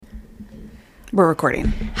We're recording.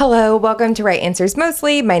 Hello, welcome to Right Answers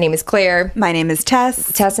Mostly. My name is Claire. My name is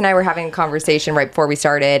Tess. Tess and I were having a conversation right before we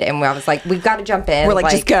started, and I was like, we've got to jump in. We're like,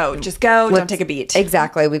 just go, don't take a beat.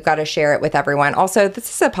 Exactly. We've got to share it with everyone. Also, this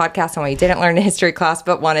is a podcast on what you didn't learn in history class,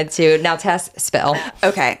 but wanted to. Now, Tess, spill.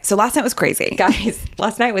 Okay, so last night was crazy. Guys,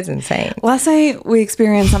 last night was insane. Last night we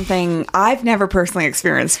experienced something I've never personally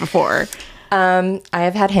experienced before. I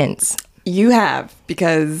have had hints. You have,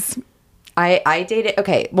 because... I dated...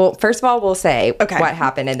 Okay, well, first of all, we'll say what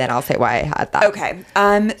happened, and then I'll say why I had that. Okay.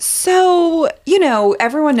 So,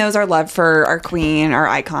 everyone knows our love for our queen, our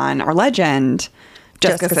icon, our legend,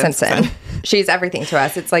 Jessica Simpson. She's everything to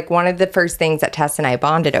us. It's like one of the first things that Tess and I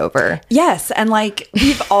bonded over. Yes, and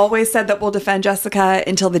we've always said that we'll defend Jessica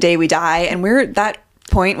until the day we die, and that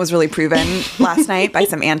point was really proven last night by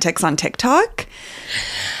some antics on TikTok.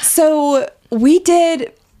 So we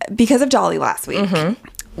did, because of Dolly last week... Mm-hmm.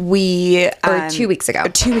 Or 2 weeks ago.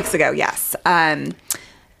 2 weeks ago, yes.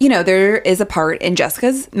 There is a part in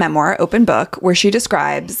Jessica's memoir, Open Book, where she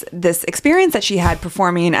describes this experience that she had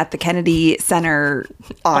performing at the Kennedy Center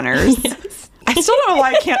Honors. Yes. I still don't know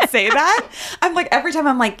why I can't say that. I'm like, every time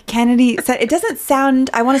I'm like, Kennedy, it doesn't sound,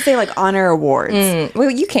 I want to say like honor awards. Well,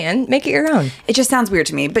 you can. Make it your own. It just sounds weird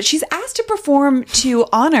to me. But she's asked to perform to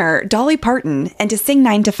honor Dolly Parton and to sing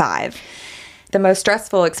 9 to 5. The most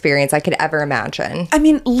stressful experience I could ever imagine. I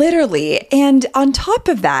mean, literally. And on top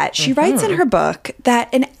of that, she writes in her book that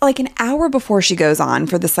an hour before she goes on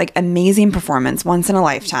for this amazing performance, once in a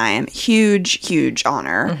lifetime, huge, huge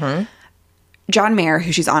honor, John Mayer,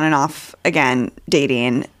 who she's on and off again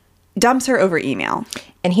dating, dumps her over email.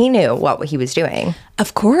 And he knew what he was doing.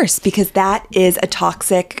 Of course, because that is a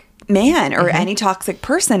toxic man or any toxic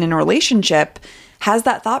person in a relationship has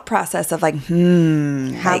that thought process of how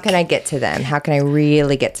can I get to them? How can I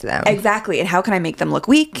really get to them? Exactly. And how can I make them look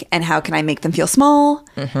weak? And how can I make them feel small?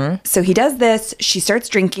 So he does this. She starts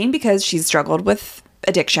drinking because she's struggled with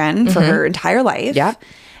addiction for her entire life. Yep.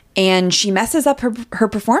 And she messes up her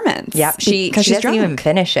performance. Yep. She doesn't even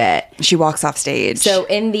finish it. She walks off stage. So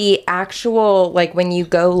in the actual, when you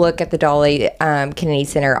go look at the Dolly Kennedy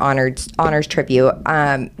Center honors tribute,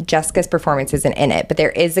 Jessica's performance isn't in it, but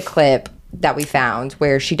there is a clip that we found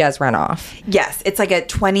where she does run off. Yes, it's like a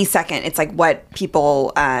 20-second. It's like what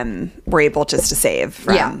people were able just to save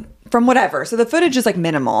from whatever. So the footage is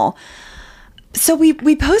minimal. So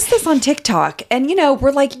we post this on TikTok, and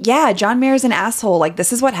we're like, yeah, John Mayer's an asshole.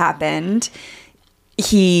 This is what happened.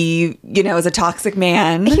 He, is a toxic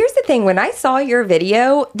man. Here's the thing. When I saw your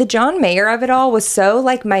video, the John Mayer of it all was so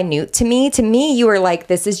minute to me. To me, you were like,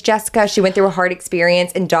 this is Jessica. She went through a hard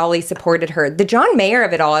experience and Dolly supported her. The John Mayer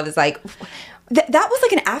of it all, I was like... that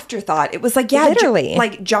was an afterthought. It was literally.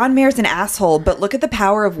 John Mayer's an asshole, but look at the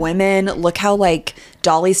power of women. Look how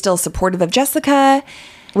Dolly's still supportive of Jessica.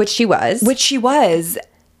 Which she was.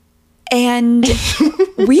 And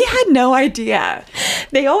we had no idea.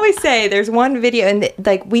 They always say there's one video, and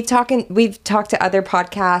we've talked to other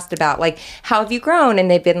podcasts about how have you grown,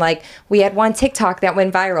 and they've been we had one TikTok that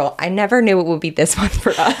went viral. I never knew it would be this one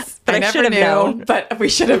for us, but I should have known. But we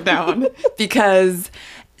should have known because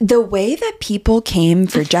the way that people came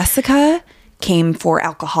for Jessica, came for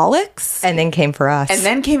alcoholics, and then came for us,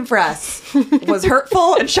 was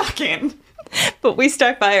hurtful and shocking. But we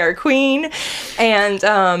stuck by our queen,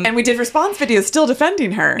 and we did response videos still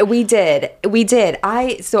defending her. We did.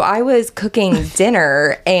 I was cooking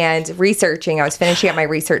dinner and researching. I was finishing up my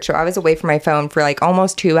research, so I was away from my phone for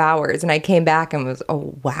almost 2 hours, and I came back and was,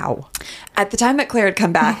 oh wow. At the time that Claire had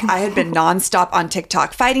come back, I had been nonstop on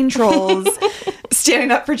TikTok fighting trolls,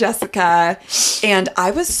 standing up for Jessica, and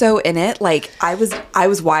I was so in it. I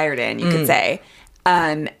was wired in, you could say.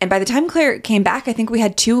 And by the time Claire came back, I think we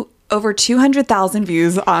had over 200,000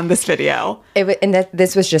 views on this video.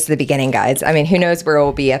 This was just the beginning, guys. I mean, who knows where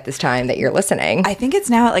we'll be at this time that you're listening. I think it's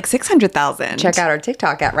now at 600,000. Check out our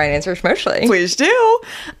TikTok at Right Answers Mostly. Please do.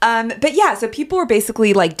 But yeah, so people were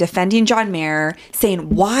basically defending John Mayer, saying,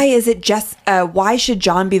 why should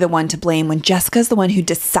John be the one to blame when Jessica's the one who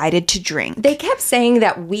decided to drink? They kept saying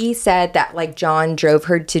that we said that John drove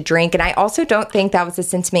her to drink. And I also don't think that was a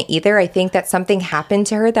sentiment either. I think that something happened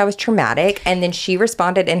to her that was traumatic. And then she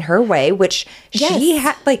responded in her way, which she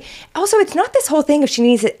had also it's not this whole thing if she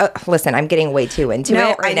needs it. Listen, I'm getting way too into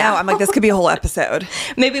it right now. I'm this could be a whole episode.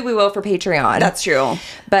 Maybe we will for Patreon. That's true.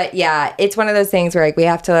 But yeah, it's one of those things where we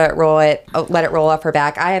have to let it roll off her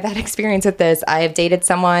back. I have had experience with this. I have dated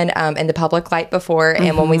someone in the public light before,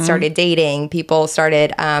 and when we started dating, people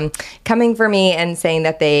started coming for me and saying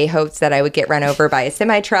that they hoped that I would get run over by a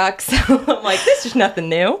semi-truck. So I'm like, this is nothing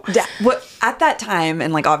new. At that time,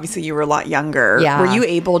 and obviously you were a lot younger, yeah. Were you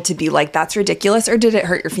able to to be like, that's ridiculous, or did it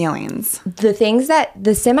hurt your feelings?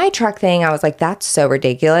 The semi-truck thing, I was like, that's so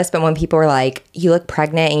ridiculous. But when people were like, you look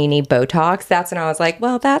pregnant and you need Botox, that's when I was like,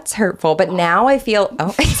 well, that's hurtful. But now I feel,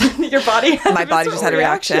 your body. My body just had a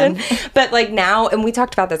reaction. But like now, and we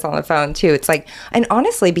talked about this on the phone too. It's like, and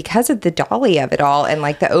honestly, because of the Dolly of it all and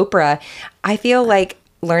like the Oprah, I feel like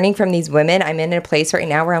learning from these women, I'm in a place right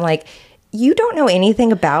now where I'm like, you don't know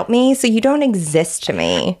anything about me, so you don't exist to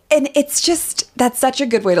me. And it's just, that's such a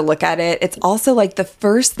good way to look at it. It's also like the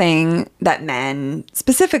first thing that men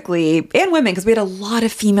specifically, and women, because we had a lot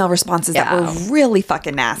of female responses that were really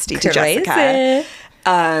fucking nasty to Jessica.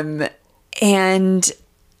 And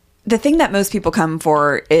the thing that most people come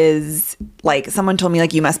for is like, someone told me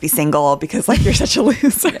like, you must be single because like you're such a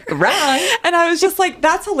loser. Wrong. And I was just like,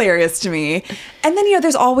 that's hilarious to me. And then, you know,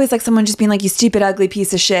 there's always like someone just being like, you stupid, ugly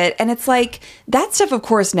piece of shit. And it's like, that stuff, of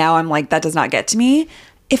course, now I'm like, that does not get to me.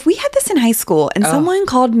 If we had this in high school and someone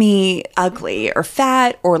called me ugly or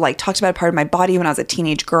fat or like talked about a part of my body when I was a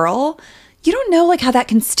teenage girl, you don't know like how that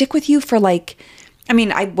can stick with you for like, I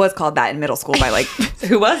mean, I was called that in middle school by like...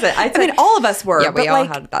 Who was it? I mean, all of us were. Yeah, we all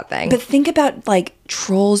had that thing. But think about like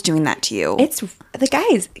trolls doing that to you. It's the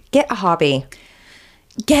guys, get a hobby.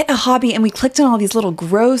 Get a hobby. And we clicked on all these little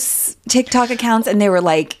gross TikTok accounts and they were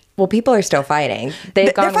like... Well, people are still fighting.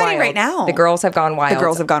 They're fighting wild right now. The girls have gone wild.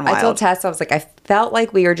 I told Tess, I was like, I felt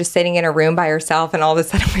like we were just sitting in a room by ourselves, and all of a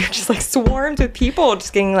sudden we were just like swarmed with people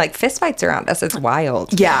just getting like fistfights around us. It's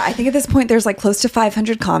wild. Yeah, I think at this point there's like close to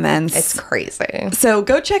 500 comments. It's crazy. So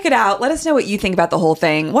go check it out. Let us know what you think about the whole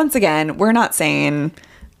thing. Once again, we're not saying...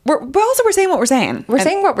 We're saying what we're saying. We're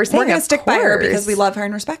saying what we're saying. We're going to stick by her because we love her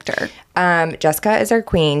and respect her. Jessica is our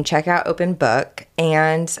queen. Check out Open Book.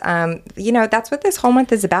 And, you know, that's what this whole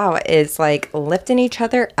month is about, is like lifting each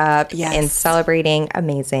other up and celebrating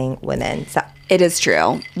amazing women. So it is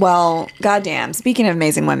true. Well, goddamn. Speaking of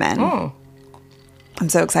amazing women, I'm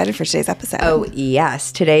so excited for today's episode. Oh,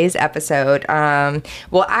 yes. Today's episode.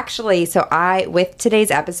 Well, actually, with today's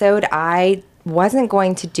episode, I wasn't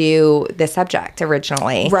going to do the subject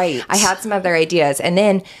originally. Right. I had some other ideas. And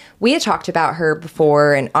then we had talked about her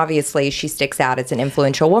before, and obviously she sticks out as an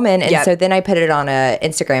influential woman. And so then I put it on an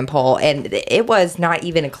Instagram poll, and it was not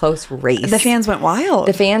even a close race. The fans went wild.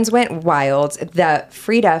 The Frida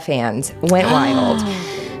fans went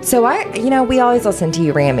wild. So we always listen to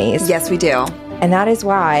you Rammies. Yes, we do. And that is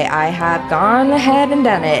why I have gone ahead and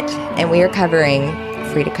done it. And we are covering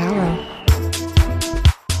Frida Kahlo.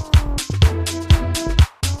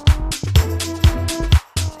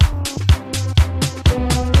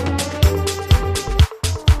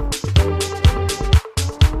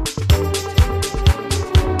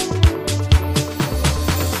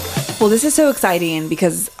 Well, this is so exciting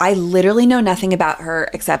because I literally know nothing about her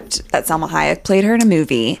except that Salma Hayek played her in a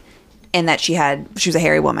movie and that she was a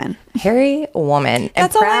hairy woman. Hairy woman.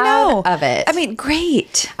 That's all I know of it. I mean,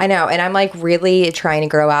 great. I know. And I'm like really trying to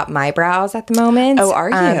grow out my brows at the moment. Oh, are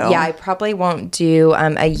you? Yeah, I probably won't do a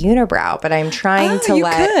unibrow, but I'm trying to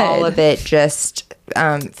let all of it just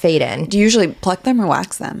fade in. Do you usually pluck them or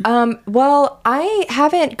wax them? Well, I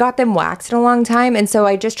haven't got them waxed in a long time, and so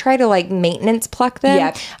I just try to like maintenance pluck them.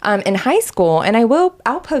 Yep. In high school, and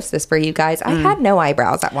I'll post this for you guys. I had no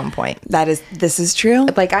eyebrows at one point. This is true.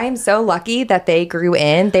 Like, I am so lucky that they grew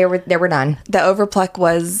in. They were none. The overpluck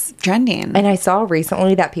was trending. And I saw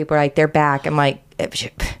recently that people are like, they're back. I'm like,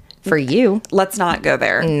 for you. Let's not go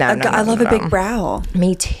there. No, I love a big brow.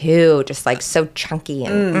 Me too. Just like so chunky.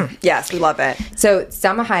 And Yes, we love it. So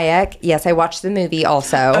Salma Hayek, yes, I watched the movie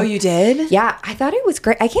also. Oh, you did? Yeah, I thought it was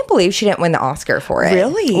great. I can't believe she didn't win the Oscar for it.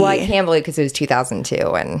 Really? Well, I can't believe because it was 2002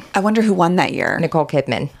 and I wonder who won that year. Nicole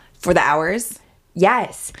Kidman. For The Hours?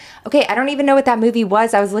 Yes. Okay, I don't even know what that movie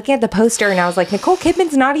was. I was looking at the poster and I was like, Nicole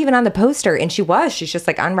Kidman's not even on the poster. And she's just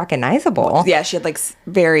like unrecognizable. Yeah, she had like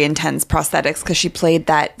very intense prosthetics because she played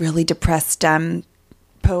that really depressed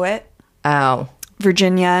poet. Oh.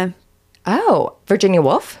 Virginia. Oh, Virginia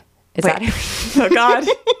Woolf? Is Wait. that Oh, God.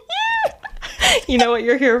 You know what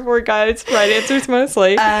you're here for, guys. Right answers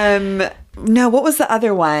mostly. No, what was the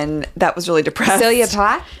other one that was really depressed? Sylvia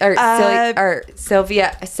Plath?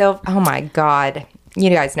 Sylvia. Oh, my God. You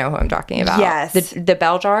guys know who I'm talking about. Yes. The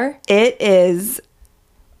bell jar? It is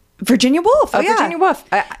Virginia Woolf. Oh, yeah. Virginia Woolf.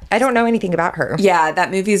 I don't know anything about her. Yeah,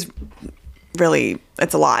 that movie's really,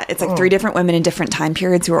 it's a lot. It's like 3 different women in different time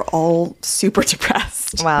periods who are all super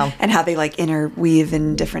depressed. Wow. And how they like interweave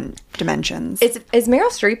in different dimensions. Is Meryl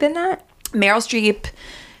Streep in that? Meryl Streep,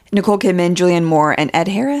 Nicole Kidman, Julianne Moore, and Ed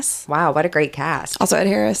Harris. Wow, what a great cast. Also Ed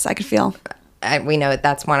Harris, I could feel. We know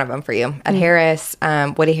that's one of them for you. Ed Harris,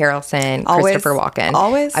 Woody Harrelson, Always. Christopher Walken.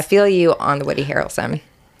 Always. I feel you on the Woody Harrelson.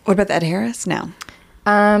 What about the Ed Harris? No.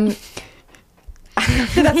 That's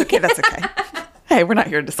okay. That's okay. Hey, we're not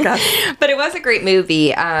here to discuss. But it was a great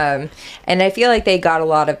movie. And I feel like they got a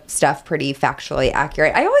lot of stuff pretty factually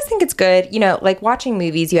accurate. I always think it's good. You know, like watching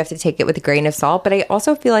movies, you have to take it with a grain of salt. But I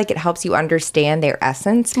also feel like it helps you understand their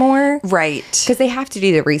essence more. Right. Because they have to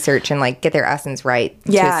do the research and like get their essence right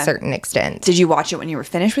to a certain extent. Did you watch it when you were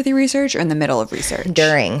finished with your research or in the middle of research?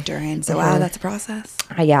 During. So, wow, that's a process.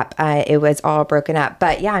 It was all broken up.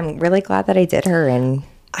 But yeah, I'm really glad that I did her. And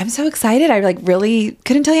I'm so excited. I like really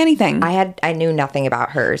couldn't tell you anything. I knew nothing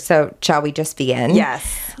about her. So shall we just begin? Yes.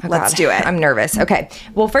 Let's do it. I'm nervous. Okay.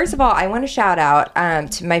 Well, first of all, I want to shout out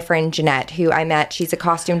to my friend Jeanette, who I met. She's a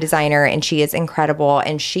costume designer and she is incredible.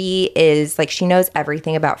 And she is like, she knows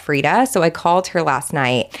everything about Frida. So I called her last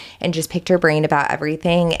night and just picked her brain about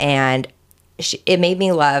everything. And it made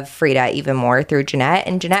me love Frida even more through Jeanette.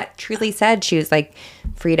 And Jeanette truly said, she was like,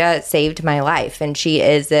 Frida saved my life. And she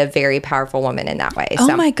is a very powerful woman in that way.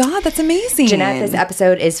 Oh my God, that's amazing. Jeanette, this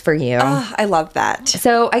episode is for you. Oh, I love that.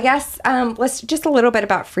 So I guess let's just a little bit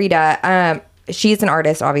about Frida. She's an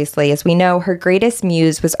artist, obviously. As we know, her greatest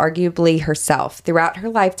muse was arguably herself. Throughout her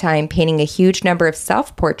lifetime, painting a huge number of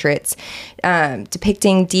self-portraits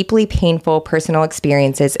depicting deeply painful personal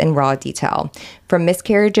experiences in raw detail. From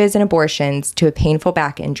miscarriages and abortions to a painful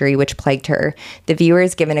back injury which plagued her, the viewer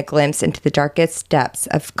is given a glimpse into the darkest depths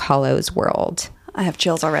of Kahlo's world. I have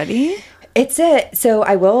chills already. So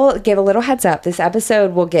I will give a little heads up. This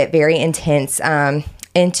episode will get very intense.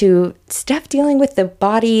 Into stuff dealing with the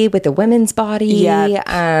body, with the women's body.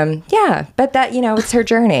 Yeah. But that, it's her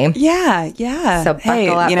journey. Yeah. So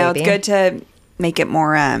buckle up, it's baby. good to make it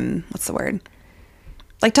more, what's the word?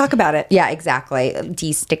 Like talk about it. Yeah, exactly.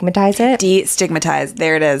 Destigmatize it. Destigmatize.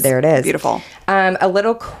 There it is. Beautiful. A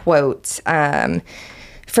little quote from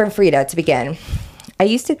Frida to begin. I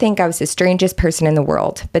used to think I was the strangest person in the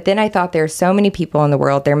world, but then I thought there are so many people in the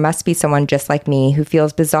world, there must be someone just like me who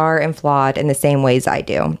feels bizarre and flawed in the same ways I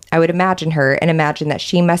do. I would imagine her and imagine that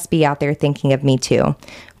she must be out there thinking of me too.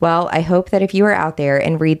 Well, I hope that if you are out there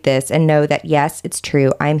and read this and know that, yes, it's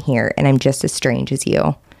true, I'm here and I'm just as strange as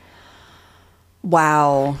you.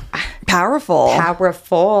 Wow. Powerful of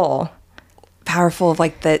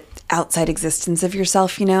like the outside existence of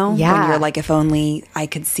yourself, Yeah. When you're like, if only I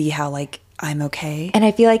could see how like I'm okay. And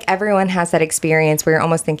I feel like everyone has that experience where you're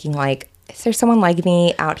almost thinking like, is there someone like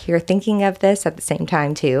me out here thinking of this at the same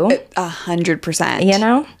time too?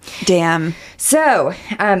 100%. Damn. So,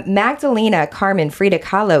 Magdalena Carmen Frida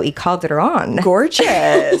Kahlo y Calderon.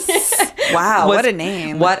 Gorgeous. Wow, what a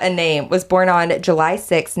name. What a name. Was born on July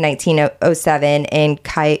 6, 1907 in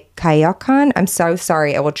Cayocan. I'm so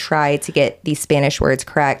sorry. I will try to get these Spanish words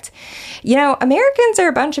correct. Americans are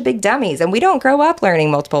a bunch of big dummies, and we don't grow up learning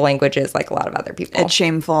multiple languages like a lot of other people. It's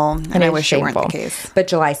shameful, and I wish it weren't the case. But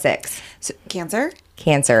July 6th. So, Cancer.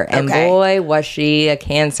 And boy, was she a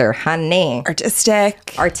Cancer, honey.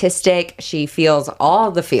 Artistic. She feels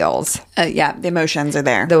all the feels. The emotions are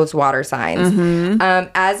there. Those water signs. Mm-hmm.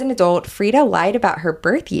 As an adult, Frida lied about her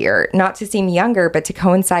birth year, not to seem younger, but to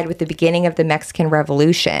coincide with the beginning of the Mexican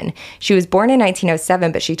Revolution. She was born in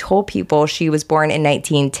 1907, but she told people she was born in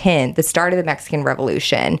 1910, the start of the Mexican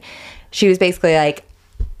Revolution. She was basically like,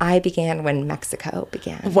 I began when Mexico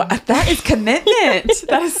began. What? That is commitment.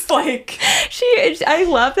 That is like... I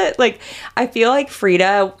love that. Like, I feel like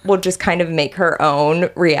Frida will just kind of make her own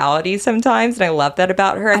reality sometimes. And I love that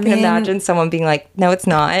about her. I can imagine someone being like, no, it's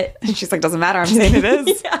not. And she's like, doesn't matter. I'm saying it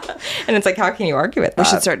is. Yeah. And it's like, how can you argue with that? We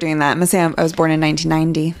should start doing that. I'm going to say I was born in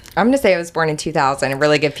 1990. I'm going to say I was born in 2000 and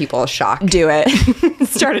really give people a shock. Do it.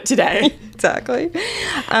 Start it today. Exactly.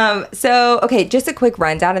 Okay, just a quick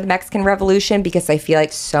rundown of the Mexican Revolution because I feel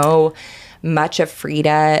like so much of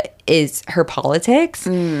Frida is her politics.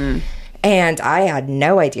 And I had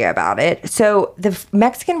no idea about it. So the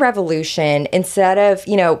Mexican Revolution, instead of,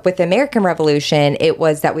 with the American Revolution, it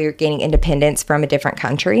was that we were gaining independence from a different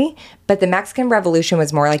country. But the Mexican Revolution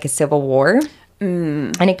was more like a civil war.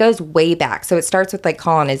 And it goes way back. So it starts with like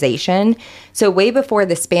colonization. So way before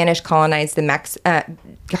the Spanish colonized Mexico,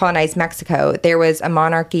 there was a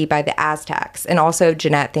monarchy by the Aztecs. And also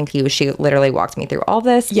Jeanette, thank you. She literally walked me through all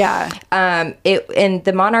this. Yeah. And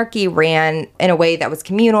the monarchy ran in a way that was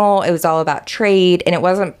communal. It was all about trade and it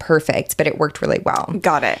wasn't perfect, but it worked really well.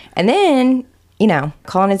 Got it. And then,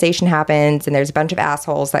 colonization happens and there's a bunch of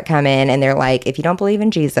assholes that come in and they're like, if you don't believe in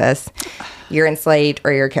Jesus, you're enslaved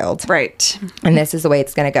or you're killed. Right. And this is the way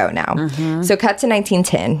it's going to go now. Mm-hmm. So cut to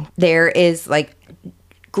 1910. There is like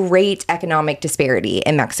great economic disparity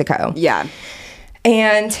in Mexico. Yeah.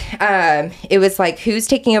 And it was like who's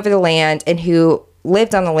taking over the land and who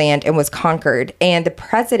lived on the land and was conquered. And the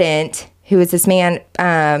president who was this man,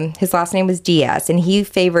 his last name was Diaz, and he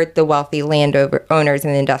favored the wealthy landowners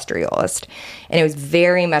and the industrialists. And it was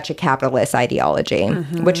very much a capitalist ideology,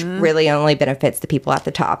 which really only benefits the people at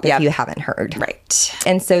the top, if you haven't heard. Right.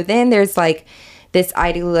 And so then there's like this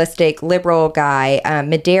idealistic liberal guy,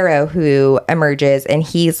 Madero, who emerges, and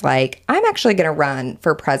he's like, I'm actually going to run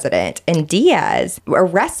for president. And Diaz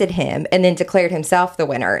arrested him and then declared himself the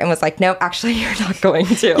winner and was like, no, actually, you're not going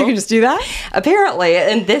to. You can just do that? Apparently,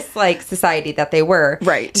 in this like society that they were.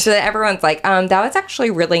 Right. So everyone's like, that was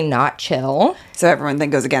actually really not chill. So everyone then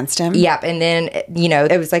goes against him? Yep. And then,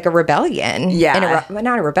 it was like a rebellion. Yeah. Well,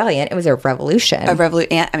 not a rebellion. It was a revolution. A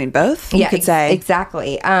revolution. I mean, both, you could say.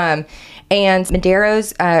 Exactly. And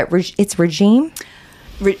Madero's, it's regime?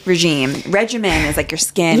 Regimen is like your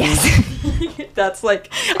skin. Yes. That's like,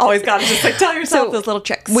 always got to just like tell yourself those little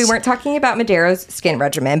tricks. We weren't talking about Madero's skin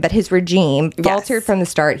regimen, but his regime faltered from the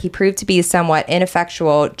start. He proved to be a somewhat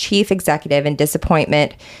ineffectual chief executive and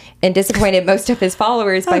disappointed most of his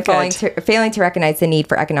followers by failing to recognize the need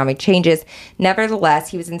for economic changes. Nevertheless,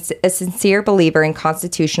 he was a sincere believer in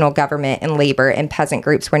constitutional government, and labor and peasant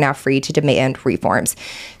groups were now free to demand reforms.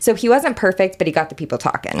 So he wasn't perfect, but he got the people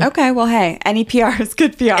talking. Okay, well, hey, any PR is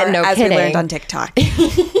good PR, as kidding. we learned on TikTok.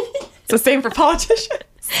 It's the same for politicians.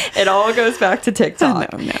 It all goes back to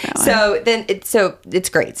TikTok. No. So it's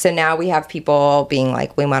great. So now we have people being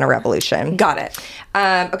like, we want a revolution. Got it.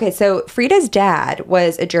 Okay, so Frida's dad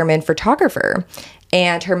was a German photographer,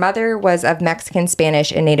 and her mother was of Mexican,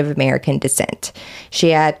 Spanish, and Native American descent. She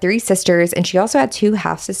had 3 sisters, and she also had 2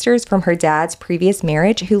 half-sisters from her dad's previous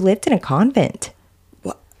marriage who lived in a convent.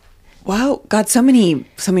 Wow, God, so many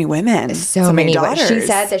women. So many daughters. She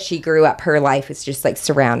said that she grew up, her life was just like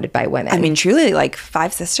surrounded by women. I mean, truly, like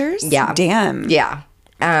 5 sisters? Yeah. Damn. Yeah.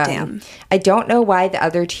 Damn. I don't know why the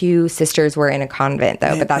other 2 sisters were in a convent,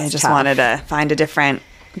 though, but that's They just tough. wanted to find a different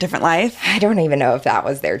life. I don't even know if that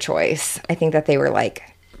was their choice. I think that they were like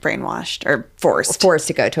Brainwashed or forced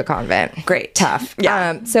to go to a convent. Great. Tough.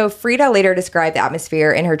 Yeah. So Frida later described the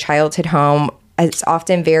atmosphere in her childhood home as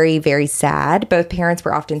often very, very sad. Both parents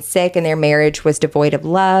were often sick, and their marriage was devoid of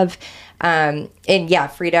love. And yeah,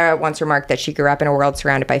 Frida once remarked that she grew up in a world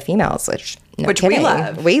surrounded by females, which we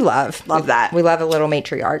love. We love. Love that. We love a little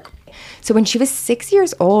matriarch. So when she was 6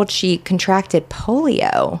 years old, she contracted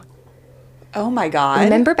polio. Oh my God.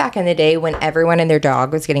 Remember back in the day when everyone and their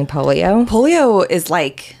dog was getting polio? Polio is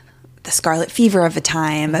like the scarlet fever of a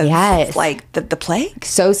time. Of like the plague.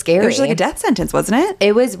 So scary. It was like a death sentence, wasn't it?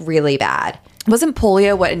 It was really bad. Wasn't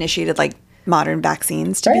polio what initiated like modern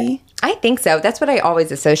vaccines to be? I think so. That's what I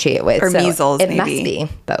always associate with. Or measles, it maybe. Must be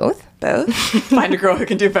both. Both? Find a girl who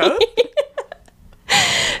can do both.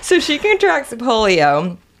 So she contracts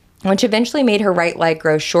polio, which eventually made her right leg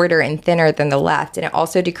grow shorter and thinner than the left, and it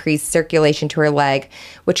also decreased circulation to her leg,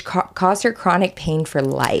 which caused her chronic pain for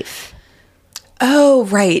life. Oh,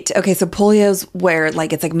 right. Okay, so polio's where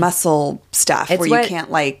like it's like muscle stuff It's where what you can't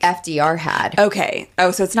like FDR had. Okay. Oh,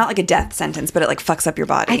 so it's not like a death sentence, but it like fucks up your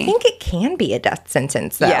body. I think it can be a death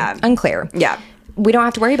sentence, though. Yeah. Unclear. Yeah. We don't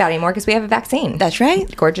have to worry about it anymore because we have a vaccine. That's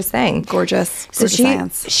right. Gorgeous thing. Gorgeous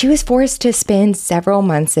science. She was forced to spend several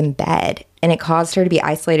months in bed, and it caused her to be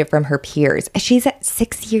isolated from her peers. She's at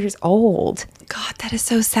 6 years old. God, that is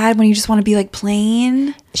so sad when you just want to be like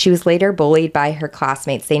plain. She was later bullied by her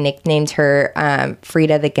classmates. They nicknamed her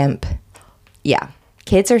Frida the Gimp. Yeah.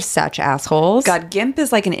 Kids are such assholes. God, gimp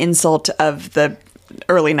is like an insult of the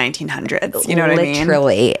early 1900s. You know what I mean?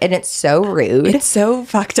 Literally. And it's so rude. It's so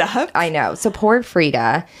fucked up. I know. So poor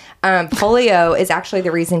Frida. Polio is actually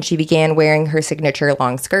the reason she began wearing her signature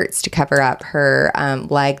long skirts to cover up her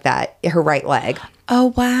her right leg.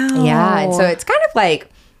 Oh, wow. Yeah. And so it's kind of like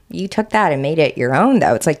you took that and made it your own,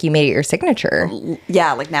 though. It's like you made it your signature.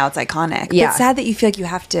 Yeah, like now it's iconic. Yeah. But it's sad that you feel like you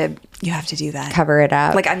have to do that. Cover it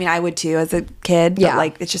up. Like, I mean, I would too as a kid, but Yeah.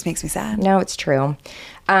 like it just makes me sad. No, it's true.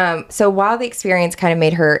 So while the experience kind of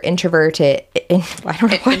made her introverted,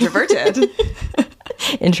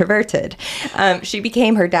 she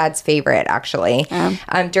became her dad's favorite, actually.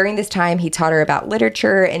 During this time, he taught her about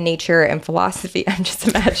literature and nature and philosophy. I'm just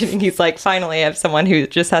imagining he's like, finally, I have someone who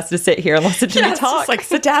just has to sit here and listen to me talk. Just like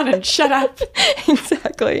sit down and shut up.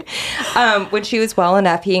 Exactly. When she was well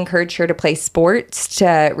enough, he encouraged her to play sports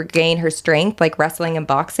to regain her strength, like wrestling and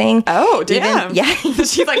boxing. Oh, damn. Yeah.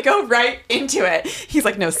 She'd like go right into it. He's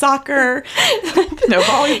like, no soccer, no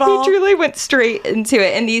volleyball. He truly went straight into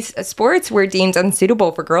it. And these sports were deemed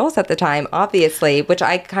unsuitable for girls at the time, obviously, which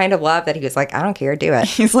I kind of love that he was like, I don't care, do it.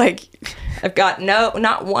 He's like, I've got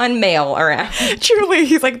not one male around. Truly,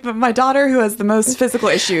 he's like, my daughter who has the most physical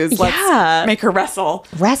issues, let's make her wrestle.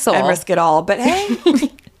 And risk it all. But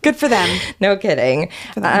hey, good for them. No kidding.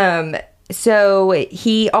 So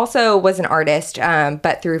he also was an artist,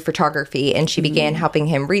 but through photography, and she began helping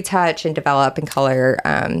him retouch and develop and color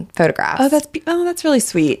photographs. That's really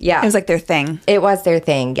sweet. Yeah. It was like their thing. It was their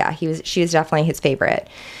thing. Yeah, she was definitely his favorite.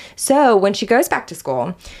 So when she goes back to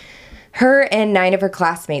school, her and 9 of her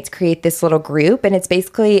classmates create this little group, and it's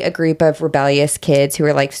basically a group of rebellious kids who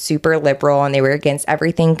are like super liberal, and they were against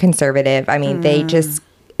everything conservative. I mean,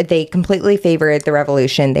 they completely favored the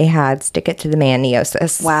revolution. They had stick it to the man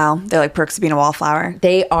neosis. Wow. They're like perks of being a wallflower.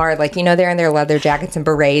 They are like, they're in their leather jackets and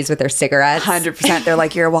berets with their cigarettes. 100%. They're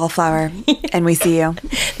like, you're a wallflower and we see you.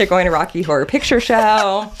 They're going to Rocky Horror Picture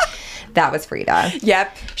Show. That was Frida.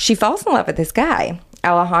 Yep. She falls in love with this guy,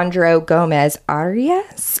 Alejandro Gomez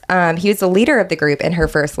Arias. He was the leader of the group and her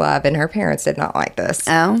first love, and her parents did not like this.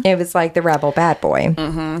 Oh. It was like the rebel bad boy.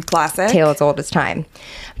 Classic. Tale as old as time.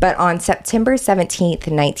 But on September 17th,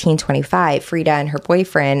 1925, Frida and her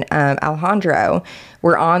boyfriend, Alejandro,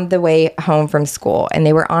 were on the way home from school, and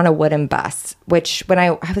they were on a wooden bus, which when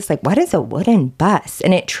I was like, what is a wooden bus?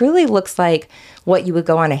 And it truly looks like what you would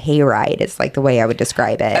go on a hayride is like the way I would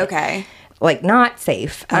describe it. Okay. Like not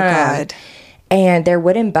safe. Oh, God. And their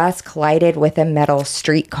wooden bus collided with a metal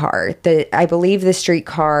streetcar. I believe the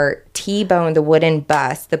streetcar T-boned the wooden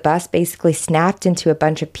bus. The bus basically snapped into a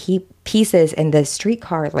bunch of pieces, and the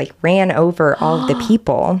streetcar like ran over all of the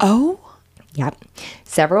people. Oh? Yep.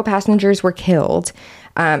 Several passengers were killed.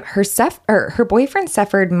 Her boyfriend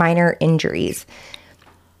suffered minor injuries.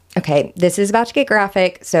 Okay, this is about to get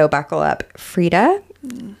graphic, so buckle up. Frida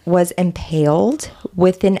was impaled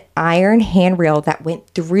with an iron handrail that went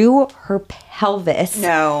through her pelvis.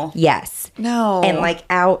 No. Yes. No. And like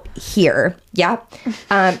out here. Yep.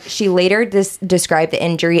 She later described the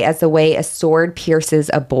injury as the way a sword pierces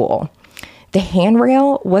a bull. The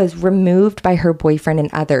handrail was removed by her boyfriend and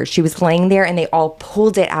others. She was laying there and they all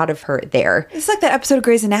pulled it out of her there. It's like that episode of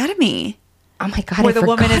Grey's Anatomy. Oh my God, where the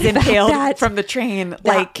woman is impaled that. from the train.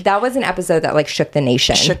 That was an episode that like shook the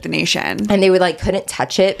nation. And they would like couldn't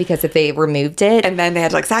touch it because if they removed it. And then they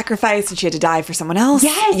had to like sacrifice and she had to die for someone else.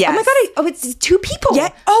 Yes. Oh my God. It's 2 people.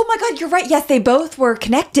 Yeah. Oh my God, you're right. Yes, they both were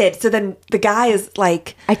connected. So then the guy is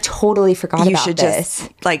like, I totally forgot about this. You should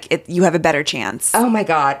just like you have a better chance. Oh my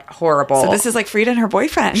God, horrible. So this is like Frida and her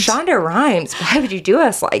boyfriend. Shonda Rhimes. Why would you do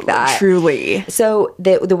us like that? Truly. So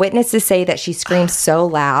the witnesses say that she screamed so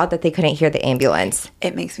loud that they couldn't hear the ambulance.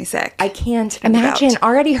 It makes me sick. I can't imagine.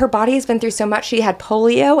 Already her body has been through so much. She had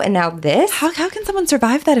polio and now this. How can someone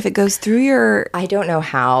survive that if it goes through your... I don't know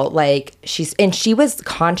how. Like she was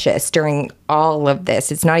conscious during all of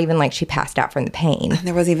this. It's not even like she passed out from the pain.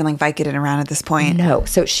 There wasn't even like Vicodin around at this point. No.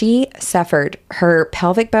 So she suffered. Her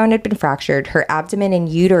pelvic bone had been fractured. Her abdomen and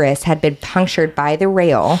uterus had been punctured by the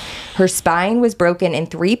rail. Her spine was broken in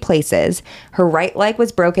 3 places. Her right leg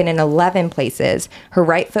was broken in 11 places. Her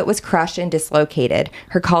right foot was crushed and dislocated.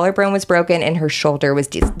 Her collarbone was broken and her shoulder was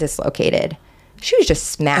dislocated. She was just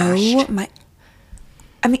smashed. Oh my.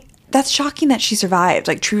 I mean, that's shocking that she survived.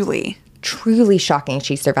 Like truly. Truly shocking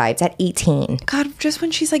she survived at 18. God, just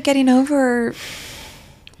when she's like getting over.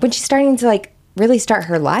 When she's starting to like really start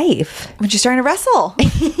her life. When she's starting to wrestle.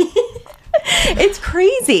 It's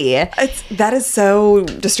crazy. That is so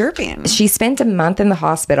disturbing. She spent a month in the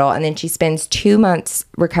hospital and then she spends 2 months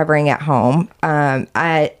recovering at home.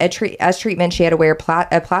 As treatment, she had to wear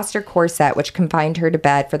a plaster corset, which confined her to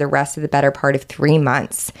bed for the rest of the better part of 3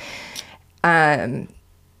 months.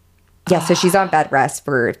 So she's on bed rest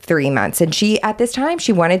for 3 months. And at this time,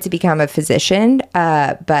 she wanted to become a physician,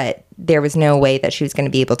 but there was no way that she was going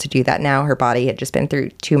to be able to do that now. Her body had just been through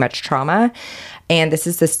too much trauma. And this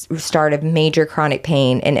is the start of major chronic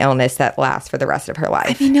pain and illness that lasts for the rest of her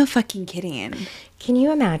life. I mean, no fucking kidding. Can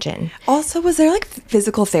you imagine? Also, was there like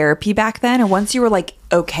physical therapy back then? Or once you were like,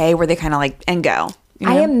 okay, were they kind of like, and go? You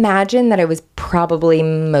know? I imagine that it was probably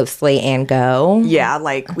mostly and go. Yeah,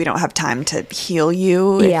 like we don't have time to heal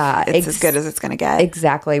you. Yeah. It's as good as it's going to get.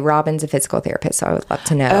 Exactly. Robin's a physical therapist, so I would love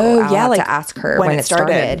to know. Oh, yeah. I'll have to ask her when it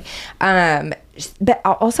started. But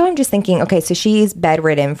also I'm just thinking, okay, so she's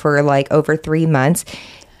bedridden for like over 3 months.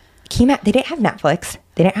 They didn't have Netflix.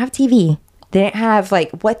 They didn't have TV. They didn't have like,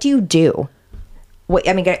 what do you do?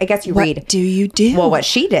 I mean, I guess you read. What do you do? Well, what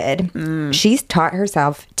she did, she's taught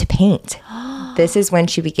herself to paint. This is when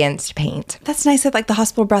she begins to paint. That's nice that like the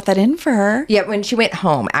hospital brought that in for her. Yeah, when she went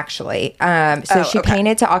home, actually. She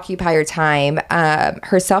painted to occupy her time.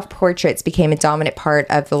 Her self-portraits became a dominant part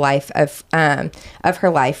of the life of her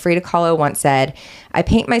life. Frida Kahlo once said, "I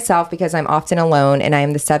paint myself because I'm often alone and I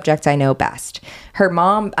am the subject I know best." Her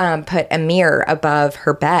mom put a mirror above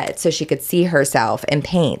her bed so she could see herself and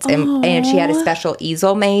paint. And she had a special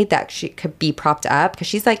easel made that she could be propped up because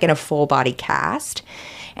she's like in a full body cast.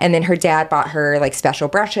 And then her dad bought her like special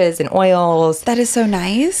brushes and oils. That is so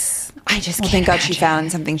nice. I just Well, can't thank God she imagine.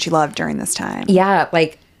 found something she loved during this time. Yeah,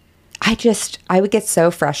 like I would get so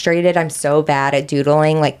frustrated. I'm so bad at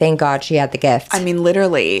doodling. Like, thank God she had the gift. I mean,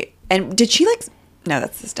 literally. And did she like? No,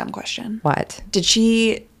 that's this dumb question. What? Did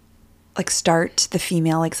she like start the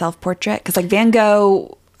female like self portrait? Because like Van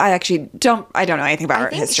Gogh, I don't know anything about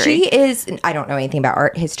art history. She is. I don't know anything about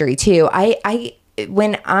art history too.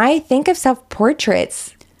 When I think of self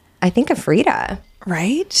portraits, I think of Frida.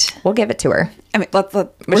 Right? We'll give it to her. I mean,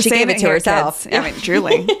 She gave it to herself. I mean,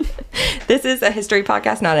 truly. This is a history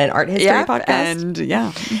podcast, not an art history podcast. And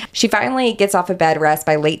yeah. She finally gets off of bed rest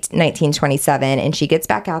by late 1927, and she gets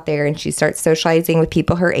back out there and she starts socializing with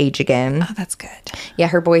people her age again. Oh, that's good. Yeah,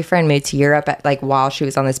 her boyfriend moved to Europe while she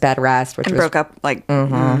was on this bed rest, which And was broke up like.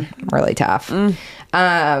 really tough.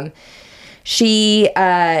 She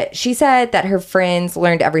said that her friends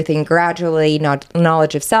learned everything gradually,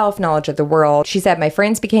 knowledge of self, knowledge of the world. She said, my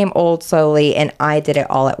friends became old slowly, and I did it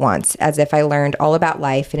all at once, as if I learned all about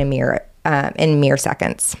life in mere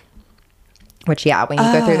seconds. Which, yeah, when you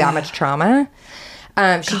go through that much trauma.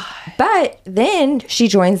 But then she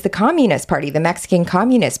joins the Communist Party, the Mexican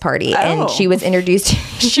Communist Party, and she was introduced.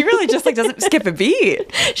 She really just like doesn't skip a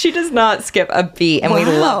beat. She does not skip a beat, and we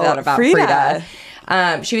love that about Frida.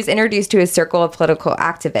 She was introduced to a circle of political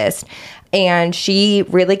activists, and she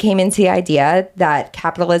really came into the idea that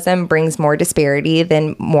capitalism brings more disparity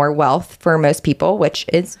than more wealth for most people, which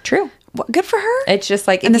is true. Well, good for her. It's just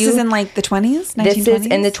like, and this is in like the 20s, 1920s? This is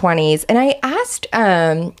in the 20s. And I asked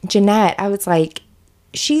Jeanette, I was like,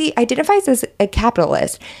 she identifies as a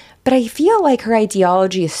capitalist, but I feel like her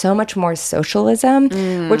ideology is so much more socialism,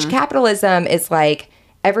 which capitalism is like,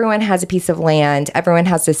 everyone has a piece of land, everyone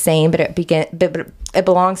has the same, but it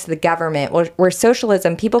belongs to the government. Where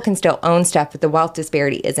socialism, people can still own stuff, but the wealth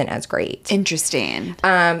disparity isn't as great. Interesting.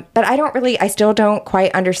 But I still don't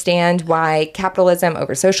quite understand why capitalism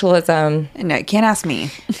over socialism. No, you can't ask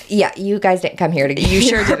me. Yeah, you guys didn't come here to. You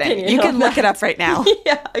sure didn't. You can look it up right now.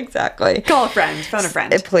 Yeah, exactly. Call a friend. Phone a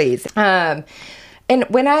friend. Please. And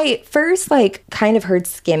when I first kind of heard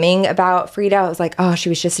skimming about Frida, I was like, oh, she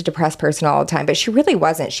was just a depressed person all the time. But she really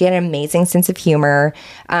wasn't. She had an amazing sense of humor.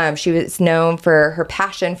 She was known for her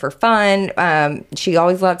passion for fun. She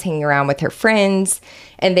always loved hanging around with her friends.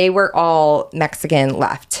 And they were all Mexican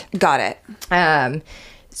left. Got it.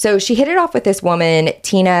 So she hit it off with this woman,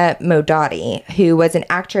 Tina Modotti, who was an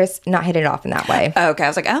actress. Not hit it off in that way. Okay. I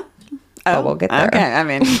was like, Oh, we'll get there. Okay, I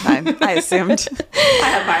mean, I assumed. I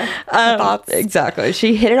had my thoughts. Exactly.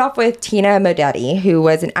 She hit it off with Tina Modotti, who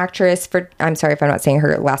was an actress I'm sorry if I'm not saying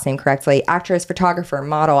her last name correctly, actress, photographer,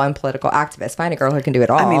 model, and political activist. Find a girl who can do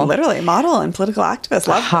it all. I mean, literally, model and political activist.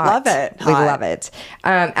 Love it. We love it.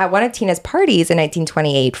 At one of Tina's parties in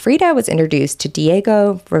 1928, Frida was introduced to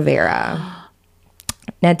Diego Rivera.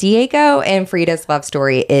 Now, Diego and Frida's love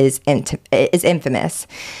story is infamous.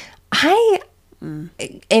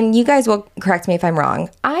 And you guys will correct me if I'm wrong.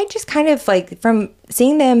 I just kind of from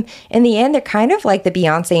seeing them in the end, they're kind of like the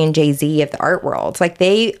Beyonce and Jay-Z of the art world. Like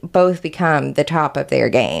they both become the top of their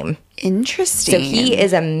game. Interesting. So he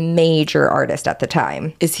is a major artist at the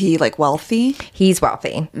time. Is he wealthy? He's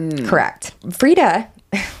wealthy. Correct. Frida,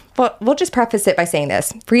 well, we'll just preface it by saying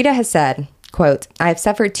this. Frida has said, quote, I have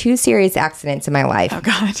suffered 2 serious accidents in my life. Oh,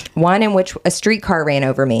 God. One in which a streetcar ran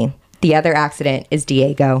over me. The other accident is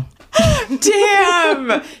Diego. Damn.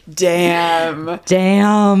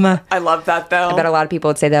 I love that, though. I bet a lot of people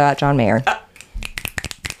would say that about John Mayer.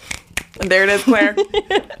 There it is, Claire.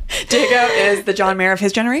 Diego is the John Mayer of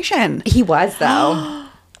his generation. He was, though.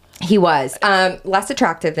 He was. Less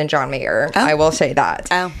attractive than John Mayer. Oh. I will say that.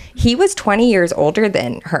 Oh. He was 20 years older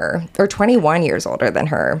than her, or 21 years older than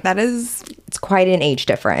her. It's quite an age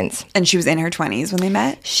difference. And she was in her 20s when they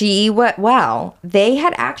met? They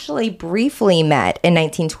had actually briefly met in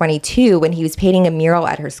 1922 when he was painting a mural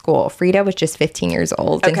at her school. Frida was just 15 years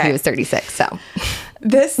old and he was 36, so.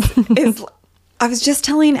 This is... I was just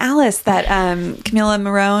telling Alice that Camilla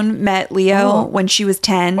Morone met Leo when she was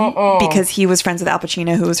 10 because he was friends with Al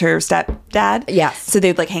Pacino, who was her stepdad. Yes. So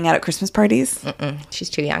they'd hang out at Christmas parties. She's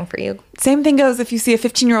too young for you. Same thing goes if you see a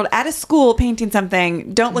 15-year-old at a school painting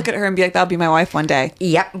something, don't look at her and be like, that'll be my wife one day.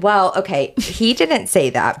 Yep. Well, okay. He didn't say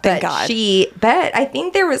that, but Thank God. But I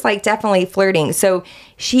think there was definitely flirting. So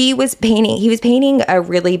he was painting a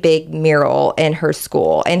really big mural in her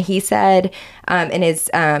school. And he said in his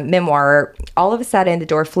memoir, all of a sudden the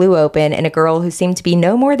door flew open and a girl who seemed to be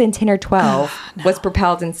no more than 10 or 12 was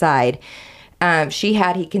propelled inside.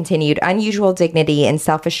 He continued, unusual dignity and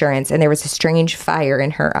self-assurance, and there was a strange fire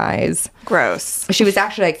in her eyes. Gross. She was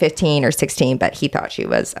actually like 15 or 16, but he thought she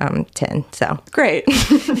was 10. So great.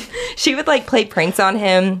 She would like play pranks on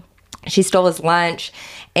him. She stole his lunch,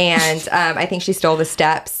 and I think she stole the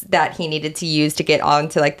steps that he needed to use to get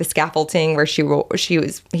onto like the scaffolding where he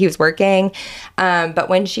was working. But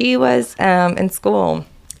when she was in school,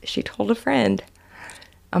 she told a friend,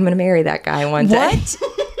 "I'm gonna marry that guy one day."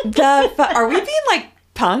 What? Are we being like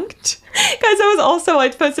punked? Guys,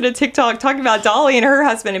 I posted a TikTok talking about Dolly and her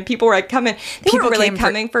husband, and people were like coming. They weren't really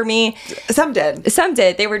coming for me. Some did.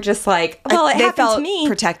 They were just like, well, it happened to me.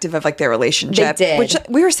 Protective of like their relationship. They did. Which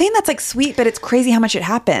we were saying that's like sweet, but it's crazy how much it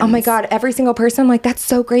happens. Oh my God, every single person, I'm like, that's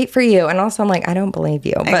so great for you. And also I'm like, I don't believe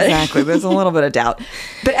you. But. Exactly. There's a little bit of doubt.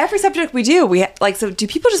 But every subject we do, so do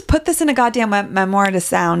people just put this in a goddamn memoir to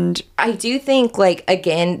sound... I do think, like,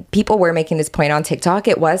 again, people were making this point on TikTok.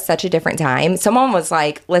 It was such a different time. Someone was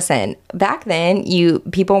like, listen, back then,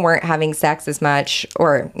 people weren't having sex as much,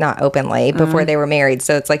 or not openly, before they were married.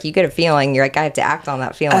 So it's like, you get a feeling, you're like, I have to act on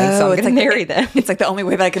that feeling, so I'm going to marry them. It's like the only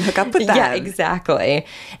way that I can hook up with them. Yeah, exactly.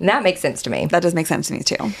 And that makes sense to me. That does make sense to me,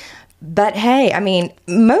 too. But hey, I mean,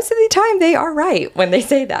 most of the time they are right when they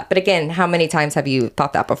say that. But again, how many times have you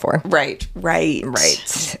thought that before? Right.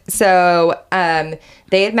 So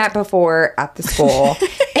they had met before at the school,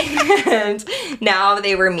 and now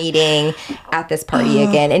they were meeting at this party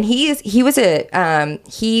again. And he was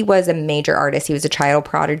a major artist. He was a child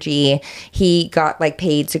prodigy. He got like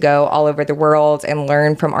paid to go all over the world and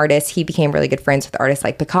learn from artists. He became really good friends with artists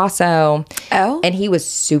like Picasso. Oh, and he was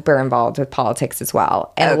super involved with politics as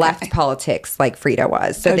well, and left politics like Frida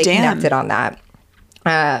was. So they connected on that.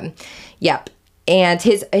 Yep. And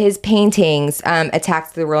his paintings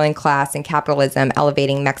attacked the ruling class and capitalism,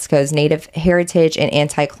 elevating Mexico's native heritage and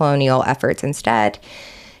anti-colonial efforts instead.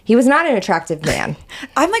 He was not an attractive man.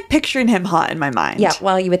 I'm like picturing him hot in my mind. Yeah,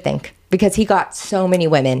 well, you would think. Because he got so many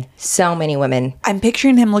women. I'm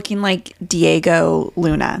picturing him looking like Diego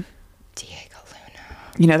Luna.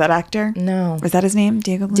 You know that actor? No. Is that his name?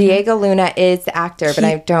 Diego Luna? Diego Luna is the actor, but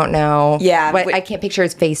I don't know. Yeah. I can't picture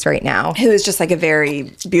his face right now. Who is just like a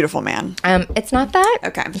very beautiful man. It's not that.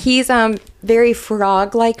 Okay. He's very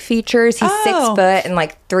frog-like features. He's 6 foot and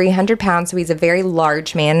like 300 pounds, so he's a very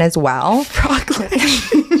large man as well. Frog-like.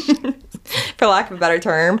 For lack of a better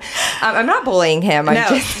term. I'm not bullying him. I'm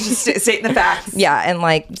just stating the facts. Yeah, and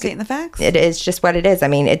like... Stating the facts? It is just what it is. I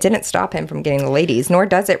mean, it didn't stop him from getting the ladies, nor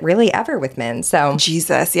does it really ever with men, so...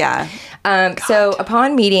 Jesus, yeah. So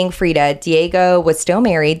upon meeting Frida, Diego was still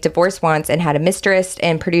married, divorced once, and had a mistress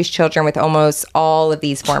and produced children with almost all of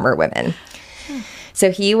these former women.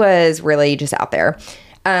 So he was really just out there.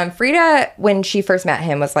 Frida, when she first met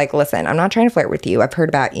him, was like, listen, I'm not trying to flirt with you. I've heard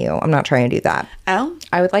about you. I'm not trying to do that. Oh?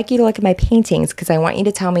 I would like you to look at my paintings because I want you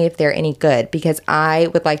to tell me if they're any good because I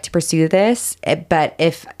would like to pursue this. But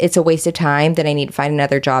if it's a waste of time, then I need to find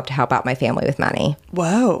another job to help out my family with money.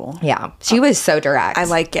 Whoa. Yeah. She was so direct. I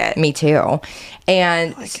like it. Me too.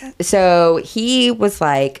 And so he was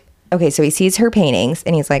like, okay, so he sees her paintings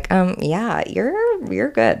and he's like, yeah,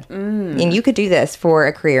 you're good. And you could do this for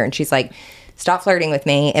a career. And she's like, stop flirting with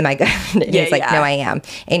me. Am I good? And he's like, no, I am.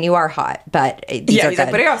 And you are hot, but these are he's good.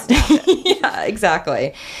 like, but else. Yeah,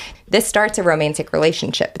 exactly. This starts a romantic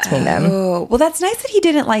relationship between them. Oh, well, that's nice that he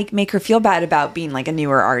didn't like make her feel bad about being like a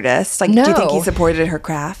newer artist. Like, No. do you think he supported her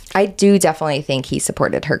craft? I do definitely think he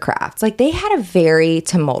supported her craft. Like, they had a very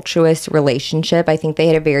tumultuous relationship. I think they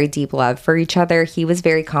had a very deep love for each other. He was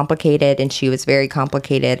very complicated and she was very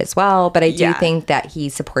complicated as well. But I do think that he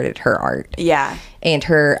supported her art. Yeah. And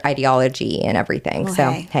her ideology and everything. Well,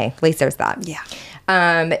 so, hey, at least there's that. Yeah.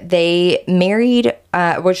 They married,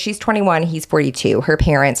 she's 21, he's 42. Her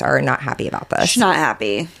parents are not happy about this. She's not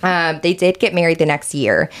happy. They did get married the next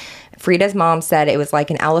year. Frida's mom said it was like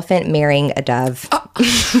an elephant marrying a dove. Oh.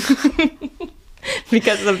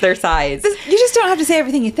 Because of their size. You just don't have to say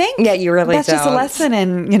everything you think. Yeah, you really That's don't. just a lesson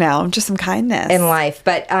in, just some kindness. In life.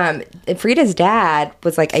 But Frida's dad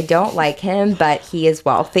was like, I don't like him, but he is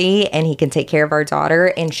wealthy and he can take care of our daughter.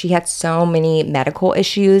 And she had so many medical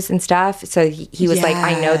issues and stuff. So he was like,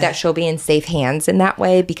 I know that she'll be in safe hands in that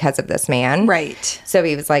way because of this man. Right. So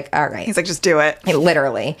he was like, all right. He's like, just do it.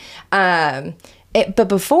 Literally. But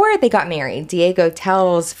before they got married, Diego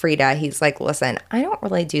tells Frida, he's like, listen, I don't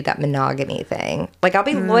really do that monogamy thing. Like, I'll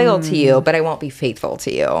be loyal to you, but I won't be faithful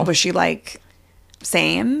to you. Was she like,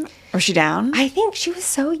 same? Was she down? I think she was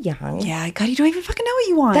so young. Yeah, God, you don't even fucking know what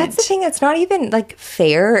you want. That's the thing. That's not even like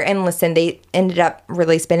fair. And listen, they ended up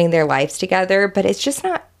really spending their lives together, but it's just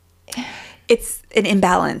not. It's an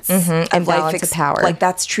imbalance of Imbalance of power. Like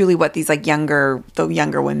that's truly what these like the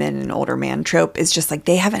younger women and older man trope is, just like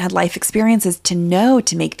they haven't had life experiences to know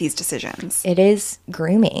to make these decisions. It is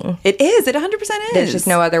grooming. It is. It 100% is. There's just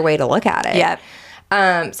no other way to look at it. Yeah.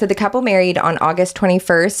 So the couple married on August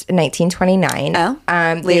 21st, 1929. Oh,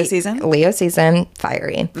 Leo season? Leo season,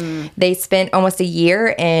 fiery. They spent almost a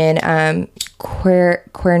year in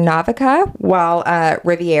Cuernavaca while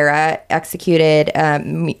Riviera executed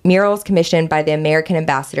murals commissioned by the American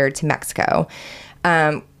ambassador to Mexico.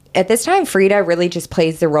 At this time, Frida really just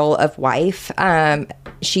plays the role of wife.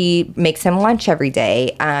 She makes him lunch every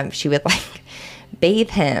day. She would bathe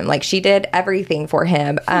him. Like she did everything for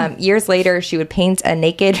him. Years later, she would paint a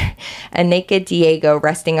naked Diego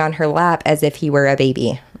resting on her lap as if he were a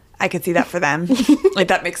baby. I could see that for them. Like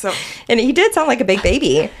that makes so. And he did sound like a big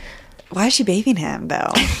baby. Why is she bathing him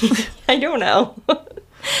though? I don't know.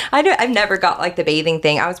 I've never got like the bathing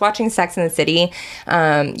thing. I was watching Sex and the City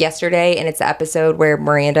yesterday, and it's the episode where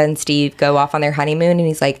Miranda and Steve go off on their honeymoon, and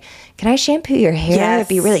he's like, "Can I shampoo your hair? Yes. It'd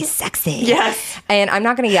be really sexy." Yes. And I'm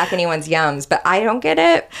not going to yuck anyone's yums, but I don't get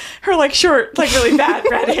it. Her like short, like really bad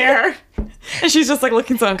red hair, and she's just like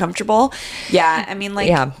looking so uncomfortable. Yeah, I mean, like,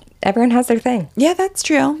 Yeah, everyone has their thing. yeah, that's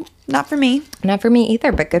true. Not for me. Not for me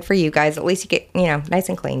either, but good for you guys. At least you get, nice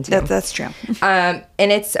and clean too. That's true. And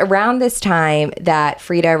it's around this time that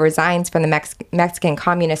Frida resigns from the Mexican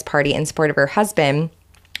Communist Party in support of her husband,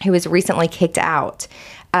 who was recently kicked out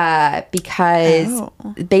because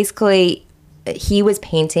basically he was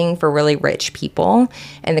painting for really rich people,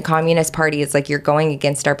 and the Communist Party is like, you're going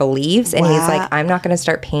against our beliefs. And he's like, I'm not going to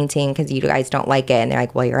start painting because you guys don't like it. And they're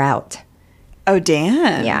like, well, you're out. Oh,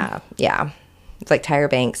 damn. Yeah. It's like Tyra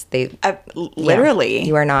Banks. They literally.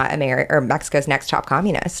 You are not Mexico's next top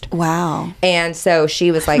communist. Wow. And so she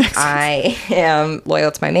was like, I am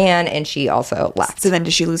loyal to my man, and she also left. So then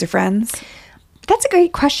did she lose her friends? That's a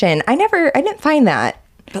great question. I didn't find that.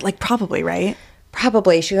 But like probably, right?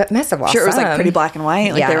 Probably. She must have lost Sure, it was like some. pretty black and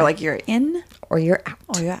white. Like they were like, you're in or you're out.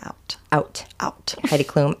 or you're out. Out. Heidi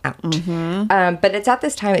Klum, out. But it's at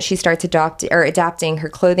this time that she starts adapting her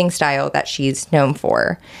clothing style that she's known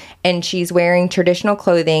for. And she's wearing traditional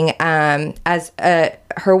clothing as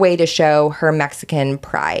her way to show her Mexican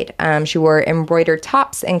pride. She wore embroidered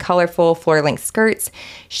tops and colorful floor-length skirts.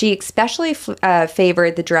 She especially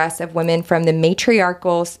favored the dress of women from the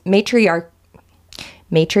matriarchal,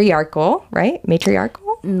 right?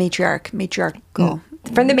 Matriarchal.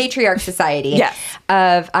 From the Matriarch Society. Yes.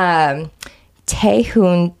 Of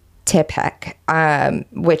Tehuantepec,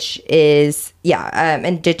 which is,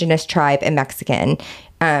 indigenous tribe and Mexican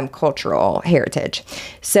cultural heritage.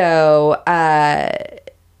 So,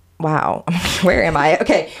 wow, where am I?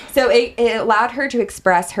 Okay, so it allowed her to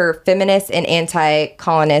express her feminist and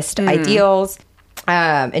anti-colonist ideals.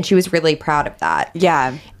 And she was really proud of that.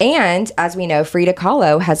 Yeah. And as we know, Frida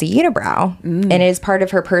Kahlo has a unibrow and it is part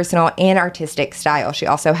of her personal and artistic style. She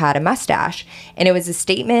also had a mustache, and it was a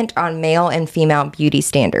statement on male and female beauty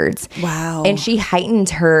standards. Wow. And she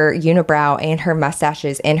heightened her unibrow and her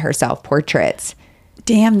mustaches in her self-portraits.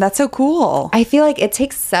 Damn, that's so cool. I feel like it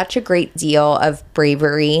takes such a great deal of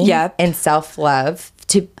bravery and self-love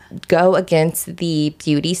to go against the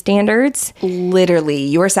beauty standards. Literally,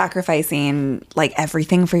 you are sacrificing like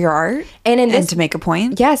everything for your art and to make a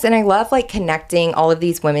point. Yes, and I love like connecting all of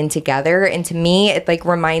these women together. And to me, it like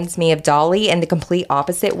reminds me of Dolly in the complete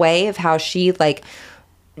opposite way of how she like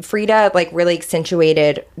Frida like really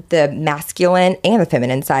accentuated the masculine and the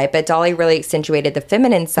feminine side, but Dolly really accentuated the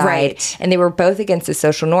feminine side. Right. And they were both against the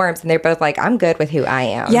social norms, and they're both like, I'm good with who I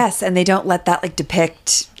am. Yes, and they don't let that like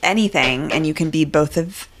depict anything, and you can be both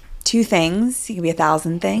of two things. You can be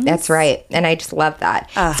 1,000 things. That's right. And I just love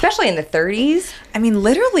that. Especially in the 30s. I mean,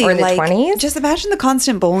 literally, or in the like, 20s. Just imagine the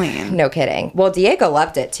constant bullying. No kidding. Well, Diego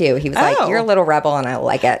loved it too. He was like, you're a little rebel and I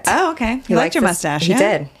like it. Oh, okay. He liked your mustache. He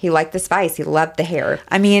did. He liked the spice. He loved the hair.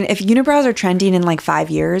 I mean, if unibrows are trending in like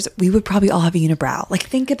 5 years, we would probably all have a unibrow. Like,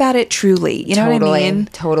 think about it truly. You know what I mean?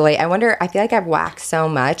 Totally. I wonder, I feel like I've waxed so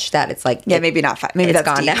much that it's like. Yeah, maybe not 5. Maybe that's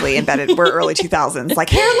gone deeply now. embedded. We're early 2000s. Like,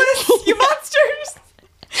 hairless, you monsters.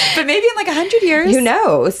 But maybe in like 100 years. Who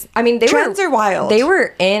knows? I mean, trends are wild. They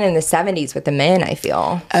were in the 70s with the men, I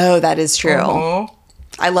feel. Oh, that is true.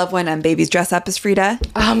 I love when babies dress up as Frida.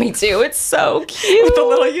 Oh, me too. It's so cute. With the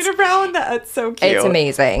little unibrow and that's so cute. It's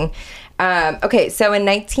amazing. Okay, so in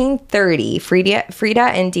 1930, Frida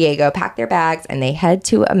and Diego packed their bags and they head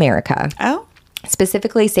to America. Oh.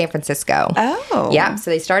 specifically San Francisco. Oh. Yeah. So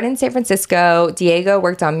they started in San Francisco. Diego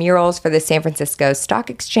worked on murals for the San Francisco Stock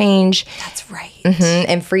Exchange. That's right.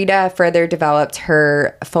 And Frida further developed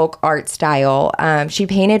her folk art style. She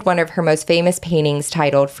painted one of her most famous paintings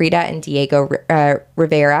titled Frida and Diego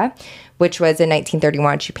Rivera, which was in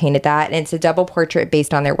 1931. She painted that. And it's a double portrait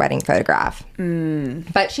based on their wedding photograph.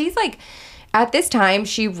 But she's like, at this time,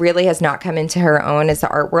 she really has not come into her own as the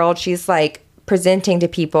art world. She's like, presenting to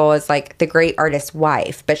people as like the great artist's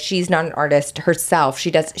wife, but she's not an artist herself.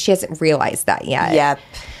 She hasn't realized that yet. Yep.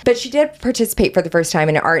 But she did participate for the first time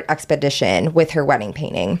in an art expedition with her wedding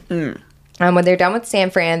painting. When they're done with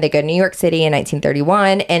San Fran, they go to New York City in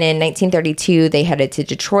 1931, and in 1932 they headed to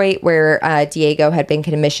Detroit, where Diego had been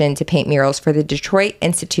commissioned to paint murals for the Detroit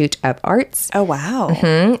Institute of Arts. Oh, wow.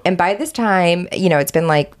 And by this time, it's been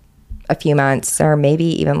like a few months or maybe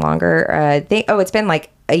even longer. It's been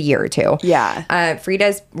like a year or two. Yeah.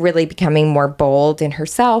 Frida's really becoming more bold in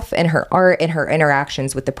herself and her art and her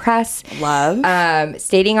interactions with the press. Love.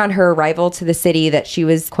 Stating on her arrival to the city that she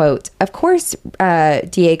was, quote, "Of course,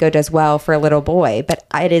 Diego does well for a little boy, but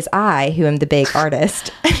it is I who am the big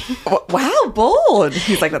artist." Wow, bold.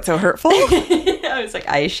 He's like, that's so hurtful. I was like,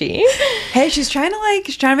 I she. Hey, she's trying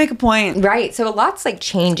to make a point. Right. So a lot's like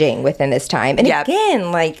changing within this time. And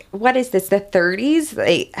again, like, what is this? The 30s?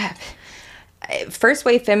 Like, first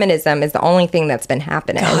wave feminism is the only thing that's been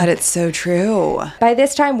happening. God, it's so true. By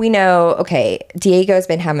this time, we know, okay, Diego's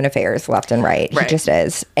been having affairs left and right. He just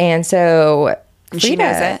is. And so Frida, she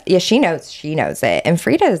knows it. Yeah, she knows it. And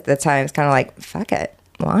Frida at the time is kind of like, fuck it.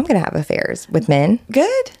 Well, I'm going to have affairs with men.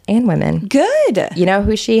 Good. And women. Good. You know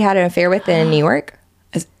who she had an affair with in New York?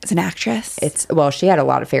 As an actress? She had a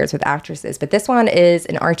lot of affairs with actresses, but this one is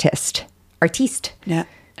an artiste. No,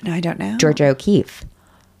 I don't know. Georgia O'Keeffe.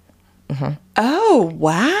 Oh,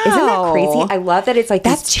 wow. Isn't that crazy? I love that it's like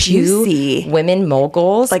That's these two juicy. women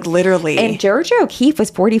moguls. Like literally. And Georgia O'Keeffe was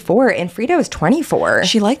 44 and Frida was 24.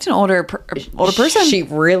 She liked an older person. She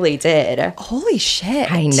really did. Holy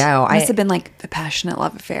shit. I know. Must have been like a passionate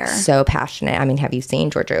love affair. So passionate. I mean, have you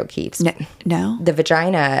seen Georgia O'Keeffe's? No. The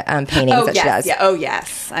vagina paintings that she does. Yeah. Oh,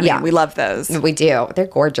 yes. I mean, we love those. We do. They're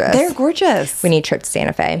gorgeous. They're gorgeous. We need a trip to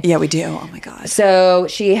Santa Fe. Yeah, we do. Oh, my God. So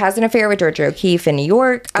she has an affair with Georgia O'Keeffe in New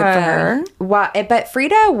York. Good for her. But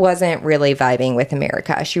Frida wasn't really vibing with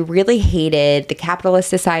America. She really hated the capitalist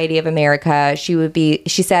society of America. She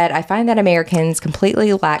said, I find that Americans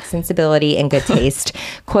completely lack sensibility and good taste.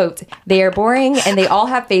 Quote, they are boring and they all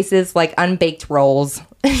have faces like unbaked rolls.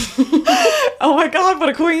 Oh my God, what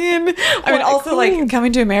a queen. I mean, also like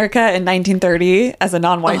coming to America in 1930 as a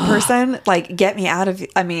non-white person, like get me out of,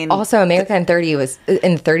 Also America in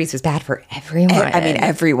the 30s was bad for everyone.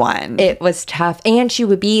 Everyone. It was tough. And she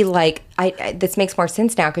would be like, this makes more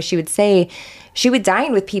sense now because she would say, she would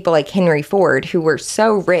dine with people like Henry Ford who were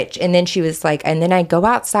so rich. And then she was like, and then I go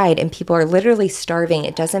outside and people are literally starving.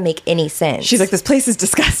 It doesn't make any sense. She's like, this place is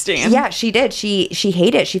disgusting. Yeah, she did. She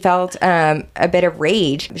hated it. She felt a bit of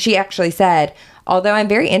rage. She actually said, although I'm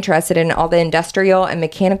very interested in all the industrial and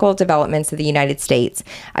mechanical developments of the United States,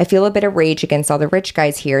 I feel a bit of rage against all the rich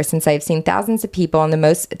guys here since I've seen thousands of people in the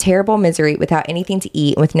most terrible misery without anything to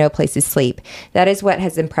eat and with no place to sleep. That is what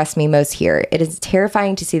has impressed me most here. It is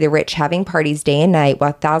terrifying to see the rich having parties day and night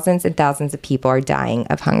while thousands and thousands of people are dying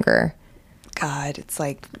of hunger. God, it's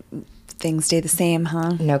like things stay the same,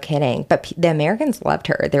 huh? No kidding. But the Americans loved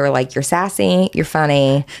her. They were like, you're sassy, you're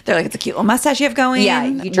funny. They're like, it's a cute little mustache you have going. Yeah,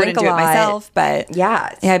 you drink Wouldn't a do lot. it myself, but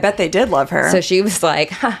yeah, I bet they did love her. So she was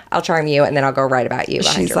like, I'll charm you and then I'll go write about you.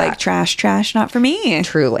 She's like, trash, not for me.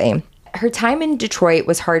 Truly. Her time in Detroit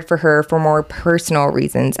was hard for her for more personal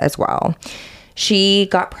reasons as well. She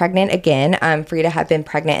got pregnant again. Frida had been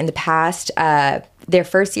pregnant in the past, their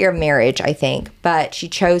first year of marriage, I think, but she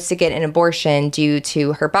chose to get an abortion due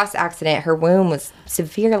to her bus accident. Her womb was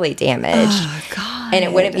severely damaged. Oh, God. And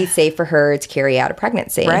it wouldn't be safe for her to carry out a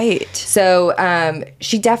pregnancy. Right. So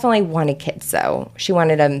she definitely wanted kids, though. She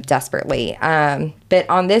wanted them desperately. But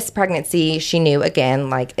on this pregnancy, she knew,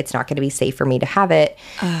 again, like, it's not going to be safe for me to have it.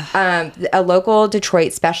 A local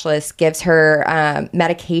Detroit specialist gives her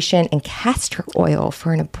medication and castor oil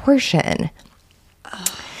for an abortion.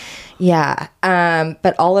 Yeah.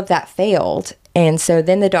 But all of that failed. And so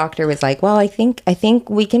then the doctor was like, well, I think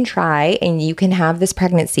we can try and you can have this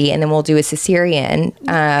pregnancy and then we'll do a cesarean.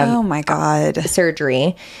 Oh my God.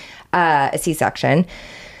 Surgery, a C-section.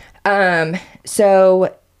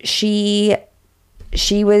 So she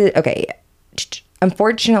was, okay.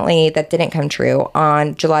 Unfortunately, that didn't come true.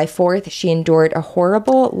 On July 4th, she endured a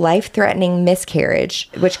horrible, life-threatening miscarriage,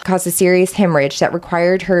 which caused a serious hemorrhage that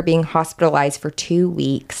required her being hospitalized for 2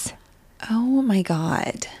 weeks. Oh my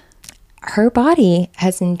God. her body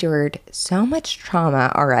has endured so much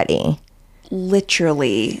trauma already.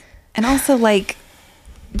 Literally. And also, like,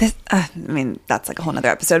 this, I mean, that's like a whole nother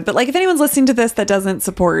episode. But, like, if anyone's listening to this that doesn't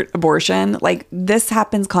support abortion, like, this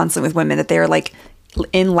happens constantly with women, that they are, like,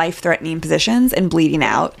 in life-threatening positions and bleeding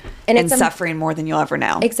out and suffering more than you'll ever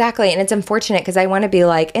know. Exactly. And it's unfortunate because I want to be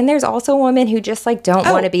like, and there's also women who just, like, don't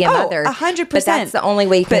want to be a mother. 100%. But that's the only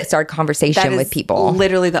way you can start conversation with people.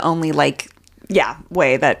 Literally the only, like,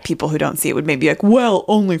 way that people who don't see it would maybe be like, well,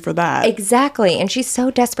 only for that. Exactly. And she so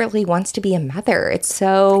desperately wants to be a mother. It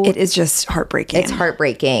is just heartbreaking. It's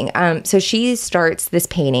heartbreaking. So she starts this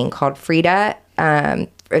painting called Frida and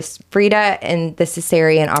the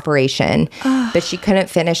cesarean operation, but she couldn't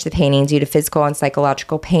finish the painting due to physical and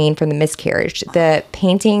psychological pain from the miscarriage. The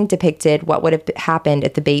painting depicted what would have happened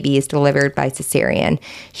if the baby is delivered by cesarean.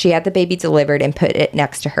 She had the baby delivered and put it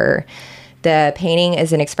next to her. The painting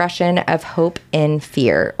is an expression of hope and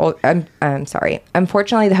fear. I'm sorry.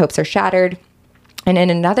 Unfortunately, the hopes are shattered. And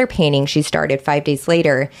in another painting she started 5 days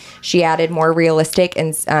later, she added more realistic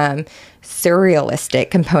and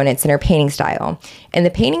surrealistic components in her painting style. In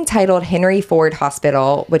the painting titled Henry Ford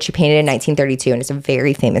Hospital, which she painted in 1932, and it's a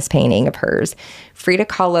very famous painting of hers, Frida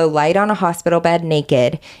Kahlo lied on a hospital bed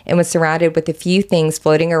naked and was surrounded with a few things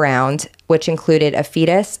floating around, which included a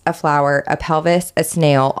fetus, a flower, a pelvis, a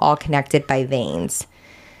snail, all connected by veins.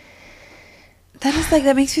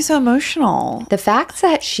 That makes me so emotional. The fact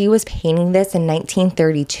that she was painting this in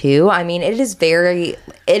 1932, I mean, it is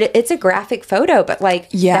it's a graphic photo, but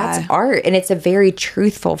that's art, and it's a very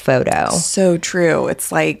truthful photo. So true.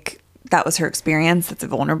 It's like, that was her experience. It's a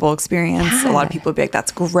vulnerable experience. Yeah. A lot of people would be like,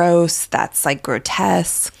 that's gross. That's like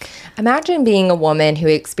grotesque. Imagine being a woman who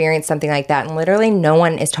experienced something like that and literally no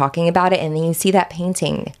one is talking about it, and then you see that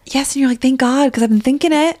painting. Yes, and you're like, thank God, because I've been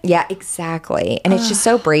thinking it. Yeah, exactly. And it's just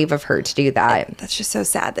so brave of her to do that. That's just so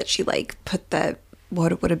sad that she like put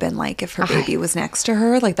what it would have been like if her baby was next to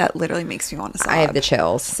her. Like, that literally makes me want to sob. I have the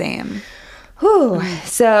chills. Same. Whew.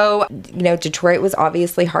 So, Detroit was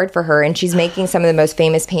obviously hard for her, and she's making some of the most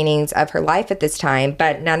famous paintings of her life at this time,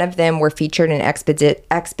 but none of them were featured in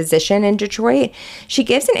exposition in Detroit. She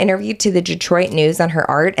gives an interview to the Detroit News on her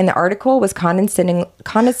art, and the article was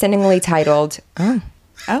condescendingly titled, can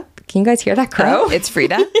you guys hear that crow? It's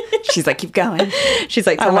Frida. She's like, keep going. She's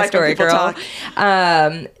like, tell my story, girl.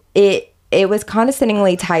 It was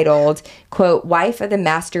condescendingly titled, quote, wife of the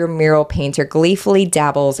master mural painter gleefully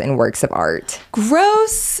dabbles in works of art.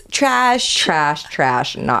 Gross. Trash.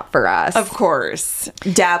 Trash. Not for us. Of course.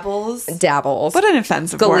 Dabbles. What an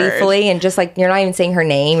offensive word. Gleefully. And just like, you're not even saying her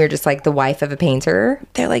name. You're just like the wife of a painter.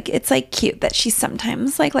 They're like, it's like cute that she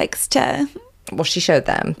sometimes like likes to... Well, she showed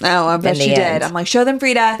them. Oh, I bet she did. I'm like, show them,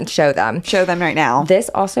 Frida. Show them. Show them right now. This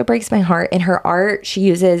also breaks my heart. In her art, she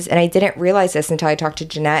uses, and I didn't realize this until I talked to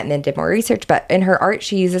Jeanette and then did more research, but in her art,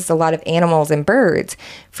 she uses a lot of animals and birds.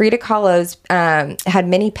 Frida Kahlo's had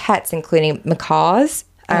many pets, including macaws,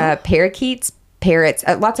 parakeets, parrots,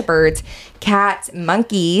 lots of birds, cats,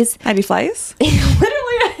 monkeys. Heidi Fleiss? Literally,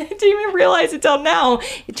 I didn't even realize it till now.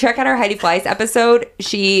 Check out our Heidi Fleiss episode.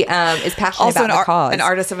 She is passionate also about macaws. An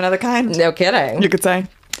artist of another kind. No kidding. You could say.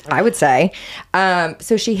 I would say.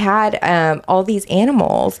 So she had all these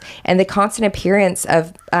animals, and the constant appearance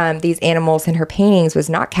of these animals in her paintings was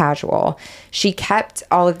not casual. She kept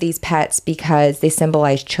all of these pets because they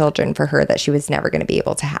symbolized children for her that she was never going to be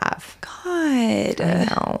able to have. God. I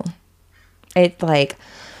know. It's like,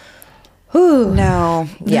 whew. No.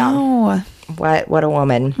 Yeah. No. What a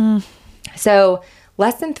woman. So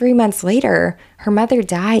less than 3 months later, her mother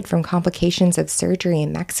died from complications of surgery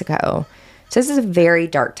in Mexico. So this is a very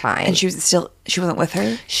dark time. And she wasn't with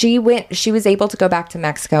her? She was able to go back to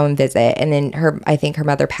Mexico and visit. And then I think her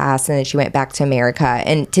mother passed, and then she went back to America.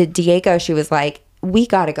 And to Diego, she was like, we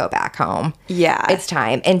got to go back home. Yeah. It's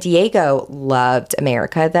time. And Diego loved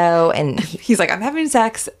America, though. And he's like, I'm having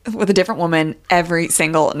sex with a different woman every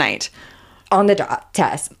single night. On the dot,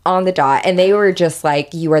 Tess, on the dot. And they were just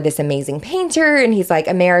like, you are this amazing painter. And he's like,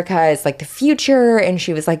 America is like the future. And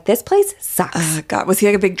she was like, this place sucks. God, was he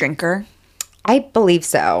like a big drinker? I believe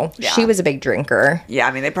so. Yeah. She was a big drinker. Yeah,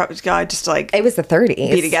 I mean, they probably got just like... It was the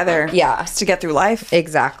 30s. Be together. Yeah. Just to get through life.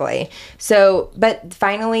 Exactly. So, but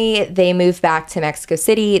finally, they moved back to Mexico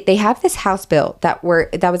City. They have this house built that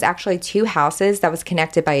was actually two houses that was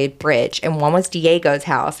connected by a bridge. And one was Diego's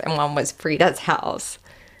house and one was Frida's house.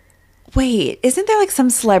 Wait, isn't there like some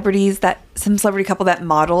celebrity couple that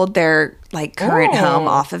modeled their like current home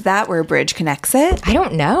off of that, where a bridge connects it? I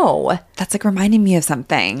don't know. That's like reminding me of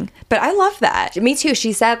something. But I love that. Me too.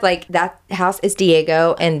 She said like that house is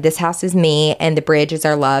Diego and this house is me and the bridge is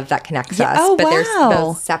our love that connects us. Oh, but wow. they're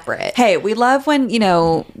both separate. Hey, we love when,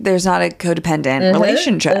 there's not a codependent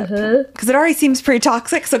relationship. Because it already seems pretty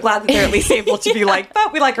toxic. So glad that they're at least able to be like,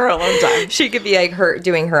 but we like our alone time. She could be like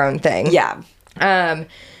doing her own thing. Yeah.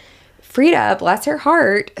 Frida, bless her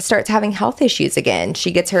heart, starts having health issues again.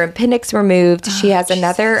 She gets her appendix removed. She has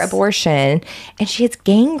another abortion, and she has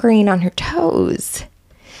gangrene on her toes.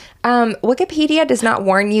 Wikipedia does not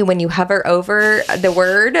warn you when you hover over the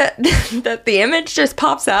word that the image just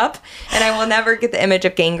pops up, and I will never get the image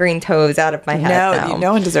of gangrene toes out of my head.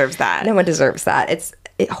 No one deserves that. No one deserves that. It's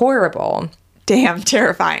horrible. Damn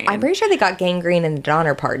terrifying. I'm pretty sure they got gangrene in the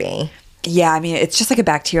Donner Party. Yeah, I mean, it's just like a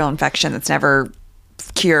bacterial infection that's never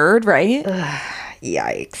cured, right?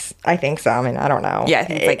 Yikes. I think so. I mean, I don't know. Yeah, I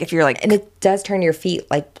think it's like if you're like... And it does turn your feet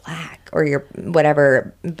like black, or your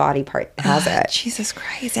whatever body part has it. Jesus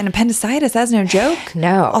Christ. And appendicitis, that's no joke.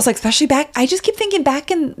 No. Also, especially I just keep thinking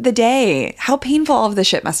back in the day, how painful all of this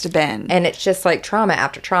shit must have been. And it's just like trauma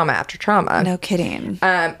after trauma after trauma. No kidding.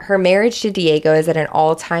 Her marriage to Diego is at an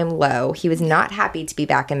all-time low. He was not happy to be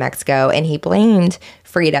back in Mexico, and he blamed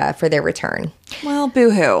Frida for their return. Well,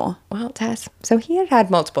 boo-hoo. Well, Tess, so he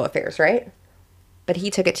had multiple affairs, right? But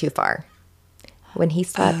he took it too far when he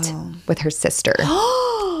slept with her sister.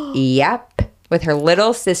 Yep. With her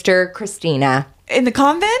little sister, Christina. In the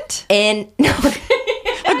convent? No. Like, which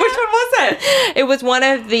one was it? It was one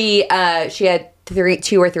of the, she had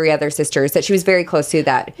two or three other sisters that she was very close to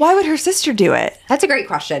that. Why would her sister do it? That's a great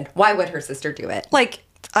question. Why would her sister do it? Like,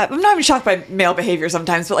 I'm not even shocked by male behavior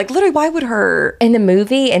sometimes, but like literally, why would her... In the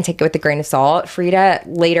movie, and take it with a grain of salt, Frida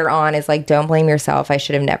later on is like, don't blame yourself. I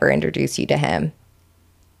should have never introduced you to him.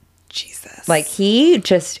 Jesus. Like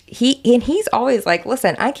he's always like,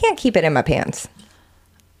 listen, I can't keep it in my pants.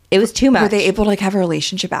 It was too much. Were they able to like have a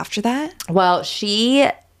relationship after that? Well, she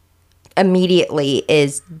immediately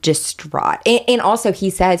is distraught. And also he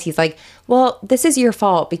says, he's like, well, this is your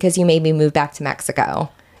fault because you made me move back to Mexico.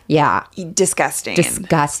 Yeah. Disgusting.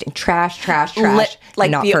 Trash.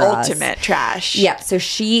 Like Not the for us. ultimate trash. Yeah. So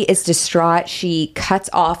she is distraught. She cuts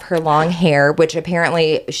off her long hair, which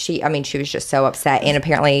apparently she was just so upset. And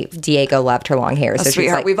apparently Diego loved her long hair. So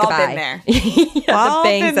Sweetheart, like, we've goodbye. all been there.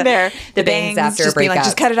 Yeah, been there. The bangs after a just being breakup. like,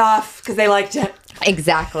 just cut it off because they liked it.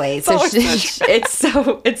 Exactly. So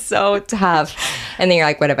it's so tough. And then you're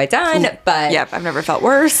like, what have I done? But yep, I've never felt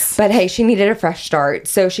worse. But hey, she needed a fresh start.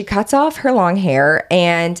 So she cuts off her long hair,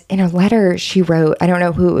 and in a letter she wrote, I don't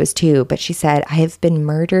know who it was to, but she said, I have been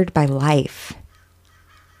murdered by life.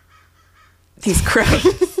 These crows.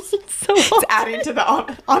 It's adding to the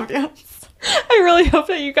ambiance. I really hope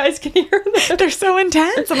that you guys can hear them. They're so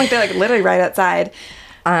intense. I'm like, they're like literally right outside.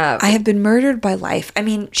 I have been murdered by life. I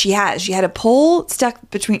mean, she had a pole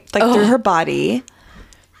stuck between, like, through her body.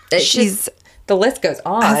 The list goes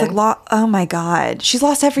on. I was like, oh my God. She's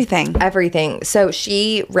lost everything. Everything. So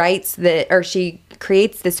she she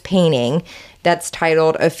creates this painting that's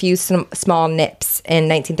titled A Few Small Nips in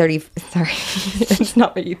 1930. Sorry, it's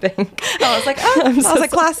not what you think. I was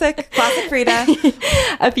like, classic Frida.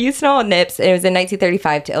 A Few Small Nips. It was in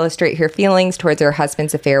 1935 to illustrate her feelings towards her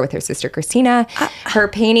husband's affair with her sister Christina. Her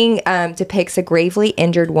painting depicts a gravely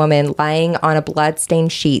injured woman lying on a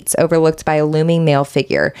blood-stained sheets overlooked by a looming male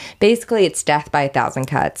figure. Basically, it's death by 1,000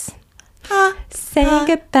 cuts. Saying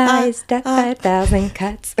goodbyes, death by 1,000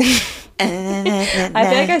 cuts. I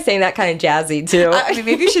feel like I sang that kind of jazzy too. I mean,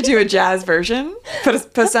 maybe you should do a jazz version.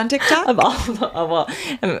 Post on TikTok. Well,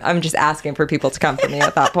 I'm just asking for people to come for me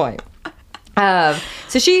at that point.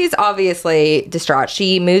 So she's obviously distraught.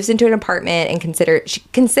 She moves into an apartment and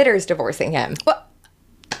considers divorcing him. Well,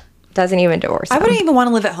 doesn't even divorce him. I wouldn't even want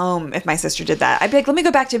to live at home if my sister did that. I'd be like, let me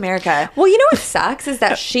go back to America. Well, you know what sucks is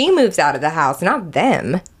that she moves out of the house, not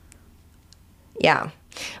them. Yeah.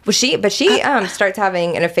 Well, she starts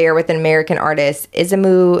having an affair with an American artist,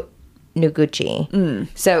 Izumu Noguchi.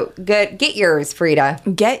 So good. Get yours, Frida.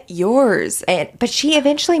 Get yours. But she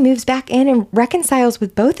eventually moves back in and reconciles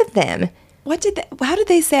with both of them. How did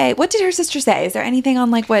they say? What did her sister say? Is there anything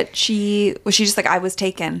on like was she just like, I was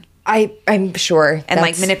taken? I'm sure. And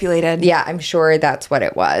like manipulated. Yeah, I'm sure that's what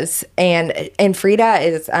it was. And Frida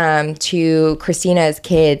is to Christina's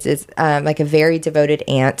kids is like a very devoted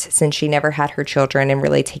aunt since she never had her children and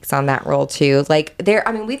really takes on that role too. Like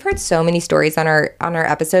we've heard so many stories on our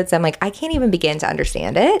episodes. I'm like, I can't even begin to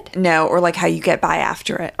understand it. No, or like how you get by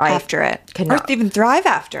after it. Could or not even thrive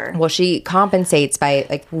after. Well, she compensates by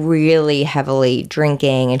like really heavily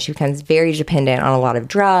drinking and she becomes very dependent on a lot of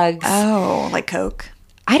drugs. Oh, like Coke.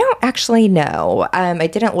 I don't actually know. I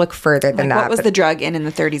didn't look further than that. What was the drug in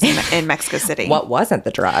the 30s in Mexico City? What wasn't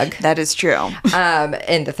the drug? That is true.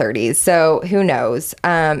 In the 30s. So who knows?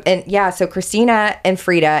 And yeah, so Christina and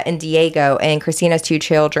Frida and Diego and Christina's 2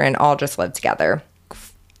 children all just live together.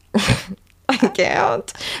 I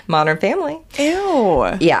can't. Modern Family.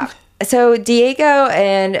 Ew. Yeah. So Diego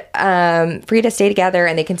and Frida stay together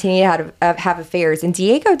and they continue to have affairs. And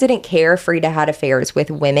Diego didn't care if Frida had affairs with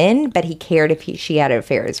women, but he cared if she had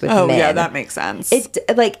affairs with men. Oh, yeah, that makes sense.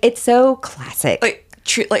 It's so classic.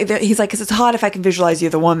 He's like, because it's hot if I can visualize you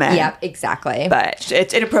the woman. Yeah, exactly. But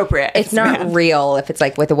it's inappropriate. It's not real if it's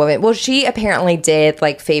like with a woman. Well, she apparently did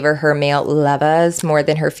like favor her male lovers more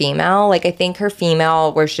than her female. Like I think her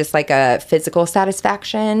female was just like a physical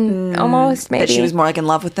satisfaction almost, maybe. But she was more like in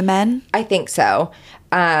love with the men? I think so.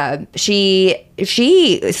 She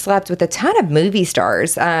slept with a ton of movie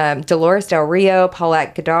stars, Dolores Del Rio,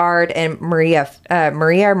 Paulette Goddard, and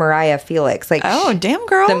Mariah Felix. Like, oh, damn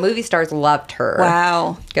girl. The movie stars loved her.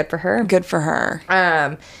 Wow. Good for her. Good for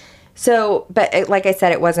her. So, but like I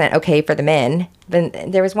said, it wasn't okay for the men.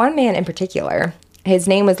 Then there was one man in particular. His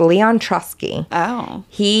name was Leon Trotsky. Oh.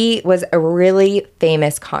 He was a really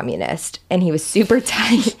famous communist, and he was super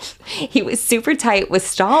tight. He was super tight with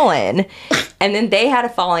Stalin, and then they had a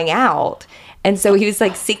falling out. And so he was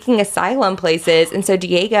like seeking asylum places. And so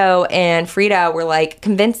Diego and Frida were like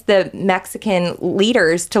convinced the Mexican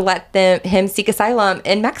leaders to let him seek asylum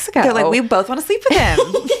in Mexico. They're like, we both want to sleep with him.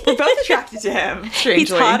 We're both attracted to him.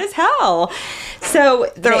 Strangely. He's hot as hell.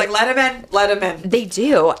 So they're like, let him in. They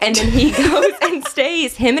do. And then he goes and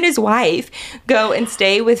stays. Him and his wife go and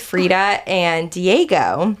stay with Frida and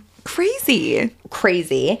Diego. Crazy.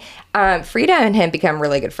 Frida and him become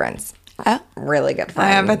really good friends. Really good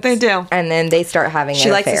friends. I bet they do. And then they start having an affair.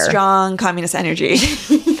 She likes a strong communist energy.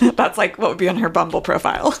 That's like what would be on her Bumble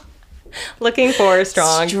profile. Looking for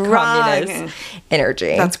strong communist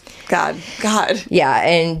energy. That's God. Yeah,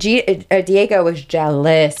 and Diego was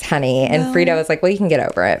jealous, honey. And Frida was like, well, you can get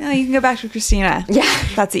over it. No, you can go back to Christina. Yeah.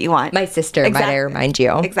 That's what you want. My sister, might I remind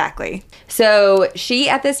you. Exactly. So she,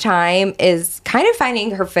 at this time, is kind of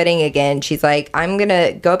finding her footing again. She's like, I'm going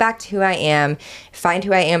to go back to who I am, find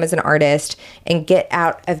who I am as an artist, and get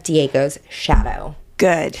out of Diego's shadow.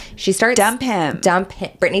 Good. She starts... Dump him.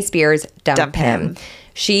 Britney Spears, dump him.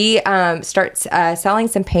 She starts selling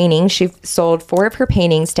some paintings. She sold 4 of her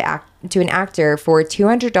paintings to an actor for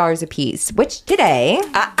 $200 a piece, which today,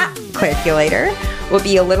 calculator, will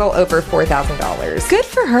be a little over $4,000. Good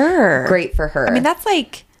for her. Great for her. I mean, that's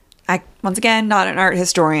like, once again, not an art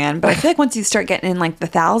historian, but I feel like once you start getting in like the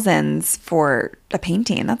thousands for a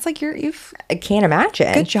painting, that's like I can't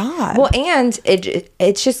imagine. Good job. Well, and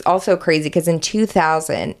it's just also crazy because in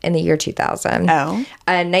the year 2000, a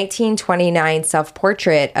 1929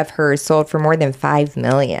 self-portrait of her sold for more than $5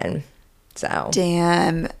 million. So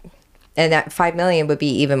damn. And that $5 million would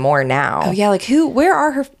be even more now. Oh yeah, like where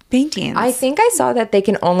are her paintings? I think I saw that they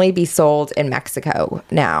can only be sold in Mexico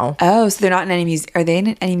now. Oh, so they're not in any are they in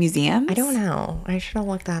any museums? I don't know. I should have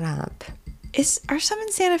looked that up. Are some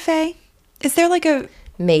in Santa Fe? Is there like a...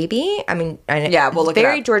 Maybe. I mean, yeah, we'll look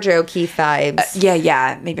very it up. Georgia O'Keeffe vibes.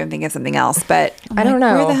 Yeah. Maybe I'm thinking of something else, but I don't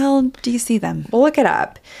know. Where the hell do you see them? We'll look it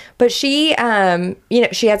up. But she,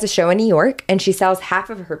 she has a show in New York and she sells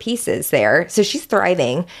half of her pieces there. So she's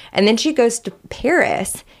thriving. And then she goes to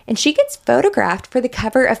Paris and she gets photographed for the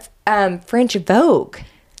cover of French Vogue.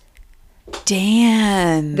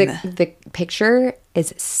 Damn. The picture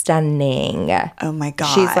is stunning. Oh my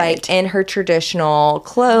God. She's like in her traditional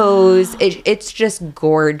clothes. It's just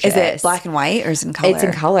gorgeous. Is it black and white or is it in color? It's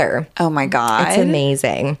in color. Oh my God. It's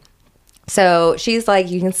amazing. So she's like,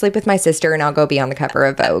 you can sleep with my sister and I'll go be on the cover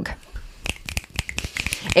of Vogue.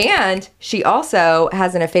 And she also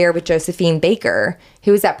has an affair with Josephine Baker,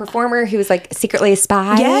 who is that performer who was like secretly a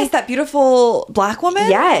spy. Yes, that beautiful black woman.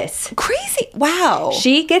 Yes. Crazy. Wow.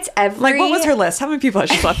 She gets Like, what was her list? How many people has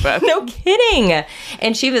she slept with? No kidding.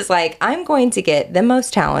 And she was like, I'm going to get the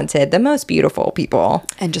most talented, the most beautiful people.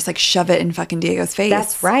 And just like shove it in fucking Diego's face.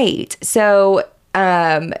 That's right. So,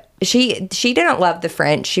 she didn't love the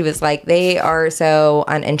French. She was like, they are so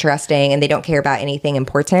uninteresting and they don't care about anything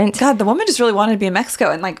important. God, the woman just really wanted to be in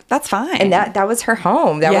Mexico, and like that's fine. And that was her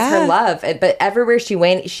home. That was her love. But everywhere she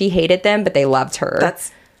went, she hated them, but they loved her.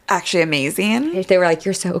 That's actually amazing. They were like,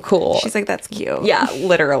 you're so cool. She's like, that's cute. Yeah,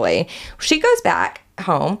 literally. She goes back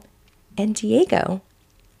home, and Diego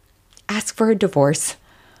asks for a divorce.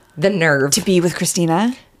 The nerve. To be with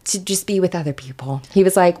Christina? To just be with other people. He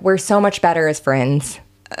was like, we're so much better as friends.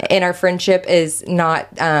 And our friendship is not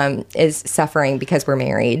is suffering because we're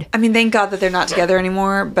married. I mean, thank God that they're not together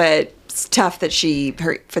anymore, but it's tough that she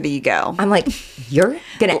hurt for the ego. I'm like, you're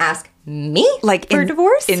gonna ask me like for a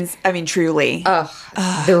divorce? I mean, truly.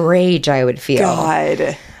 The rage I would feel.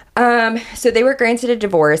 God. So they were granted a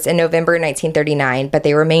divorce in November 1939, but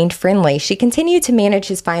they remained friendly. She continued to manage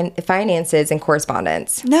his finances and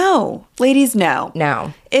correspondence. No. Ladies, no.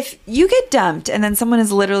 No. If you get dumped and then someone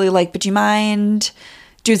is literally like, but you mind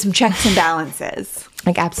doing some checks and balances?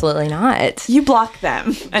 Like, absolutely not. You block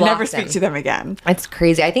them and never speak to them again. It's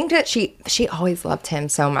crazy. I think that she always loved him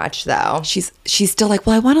so much, though. She's still like,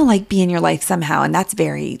 well, I want to like be in your life somehow, and that's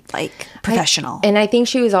very like professional. And I think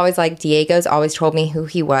she was always like, Diego's always told me who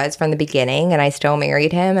he was from the beginning, and I still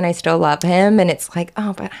married him, and I still love him, and it's like,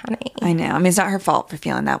 oh, but honey, I know. I mean, it's not her fault for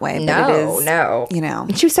feeling that way. No, but it is, no, you know,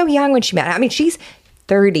 and she was so young when she met. I mean, she's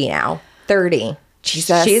 30 now. 30.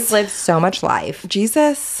 Jesus. She's lived so much life.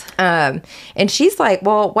 Jesus. And she's like,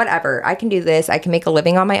 well, whatever. I can do this. I can make a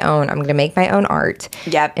living on my own. I'm going to make my own art.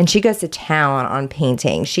 Yep. And she goes to town on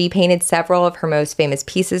painting. She painted several of her most famous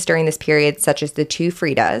pieces during this period, such as the two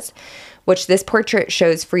Fridas, which this portrait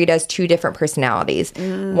shows Frida's two different personalities.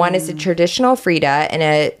 One is a traditional Frida and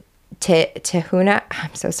a Tehuna,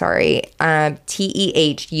 I'm so sorry, Tehuana.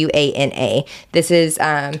 This is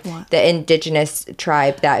the indigenous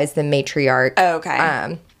tribe that is the matriarch. Oh,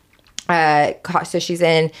 okay. So she's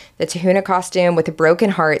in the Tehuna costume with a broken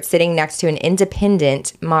heart sitting next to an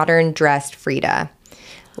independent, modern dressed Frida.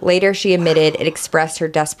 Later, she admitted it expressed her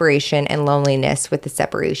desperation and loneliness with the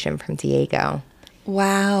separation from Diego.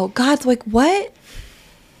 Wow. God, like what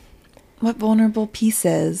vulnerable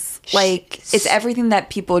pieces? Like, it's everything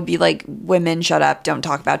that people would be like, women, shut up, don't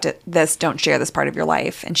talk about this, don't share this part of your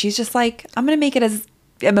life. And she's just like, I'm going to make it as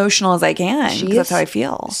emotional as I can, because that's how I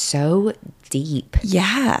feel. So deep.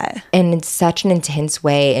 Yeah. And in such an intense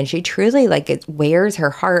way. And she truly, like, it wears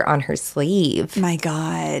her heart on her sleeve. My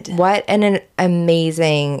God. What an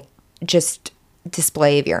amazing just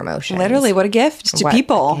display of your emotions. Literally, what a gift to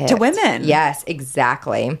people, to women. Yes,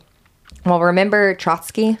 exactly. Well, remember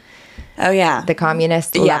Trotsky? Oh yeah, the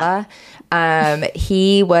communist Leva.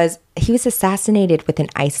 He was assassinated with an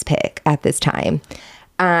ice pick at this time.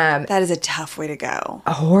 That is a tough way to go.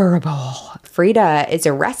 Horrible. Frida is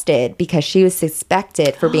arrested because she was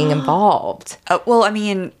suspected for being involved. Well, I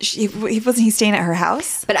mean, wasn't he staying at her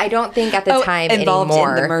house? But I don't think at the time involved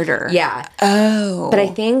anymore. in the murder. Yeah. Oh. But I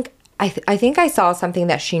think I saw something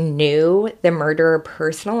that she knew the murderer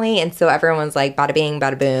personally, and so everyone's like, bada bing,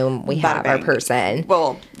 bada boom, we have our person.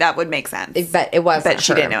 Well, that would make sense. But it wasn't But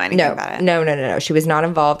she didn't know anything about it. No. She was not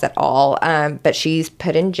involved at all, but she's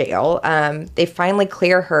put in jail. They finally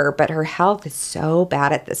clear her, but her health is so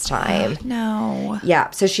bad at this time. No. Yeah,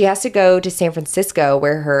 so she has to go to San Francisco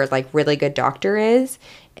where her, like, really good doctor is.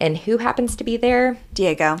 And who happens to be there?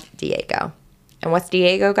 Diego. And what's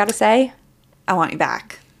Diego got to say? I want you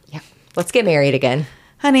back. Let's get married again.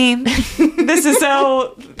 Honey, this is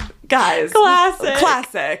so, guys.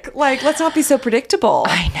 Classic. Like, let's not be so predictable.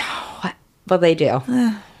 I know. Well, they do.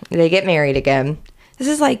 They get married again. This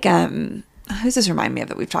is like, who's this remind me of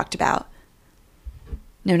that we've talked about?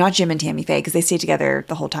 No, not Jim and Tammy Faye, because they stay together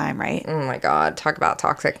the whole time, right? Oh my God. Talk about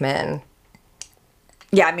toxic men.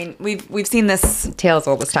 Yeah, I mean, we've seen this. Tales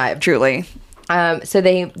all this time. Truly. So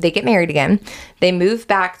they get married again. They move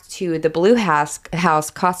back to the blue house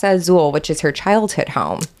Casa Azul, which is her childhood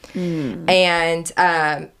home. And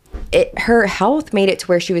her health made it to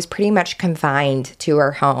where she was pretty much confined to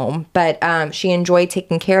her home. But she enjoyed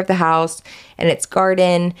taking care of the house and its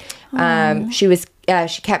garden. She was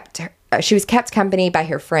kept company by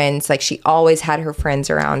her friends. Like, she always had her friends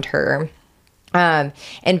around her. And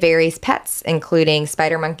various pets, including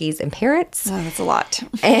spider monkeys and parrots. Oh, that's a lot.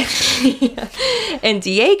 And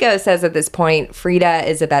Diego says at this point, Frida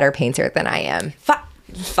is a better painter than I am.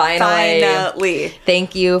 Finally. Finally.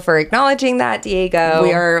 Thank you for acknowledging that,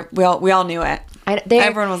 Diego. We all knew it.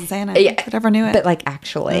 Everyone wasn't saying it, but everyone knew it. But like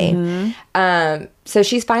actually. So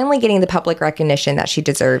she's finally getting the public recognition that she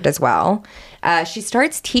deserved as well. She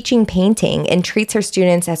starts teaching painting and treats her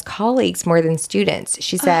students as colleagues more than students.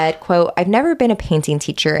 She said, quote, "I've never been a painting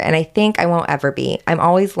teacher, and I think I won't ever be. I'm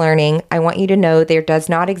always learning. I want you to know there does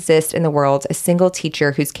not exist in the world a single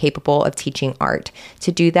teacher who's capable of teaching art.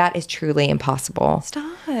 To do that is truly impossible." Stop.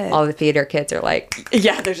 All the theater kids are like,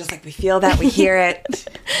 yeah, they're just like, we feel that, we hear it.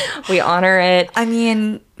 we honor it. I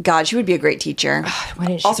mean, God, she would be a great teacher.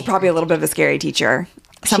 Also, probably a little bit of a scary teacher.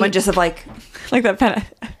 Someone just of like that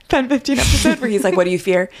Pen 15 episode where he's like, "What do you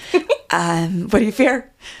fear? What do you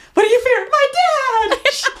fear? What do you fear? My dad!"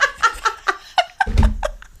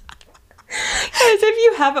 Guys, if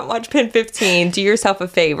you haven't watched Pen 15, do yourself a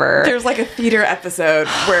favor. There's like a theater episode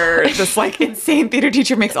where this like insane theater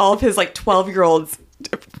teacher makes all of his like 12-year-olds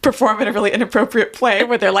perform in a really inappropriate play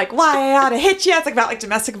where they're like, "Why I ought to hit you." It's like about like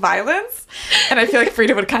domestic violence. And I feel like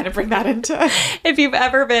Frida would kind of bring that into If you've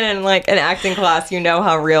ever been in like an acting class, you know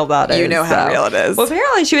how real that is. You know how real it is. Well,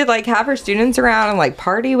 apparently she would like have her students around and like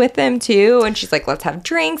party with them too. And she's like, "Let's have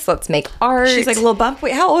drinks. Let's make art." She's like, "A little bump."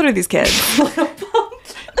 Wait, how old are these kids?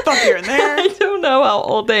 Bump here and there. I don't know how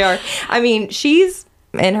old they are. I mean, she's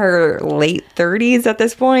in her late 30s at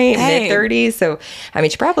this point, mid 30s. So, I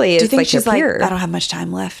mean, she probably is. Do you think like she's her peer. like, "I don't have much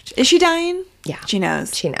time left"? Is she dying? Yeah. She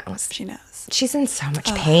knows. She knows. She knows. She's in so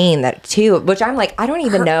much pain that too, which I'm like, I don't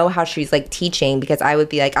even know how she's like teaching because I would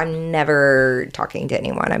be like, I'm never talking to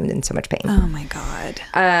anyone. I'm in so much pain. Oh my God.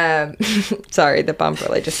 Sorry, the bump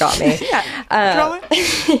really just got me.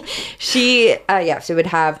 She would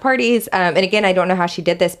have parties. And again, I don't know how she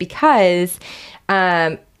did this because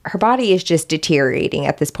her body is just deteriorating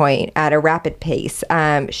at this point at a rapid pace.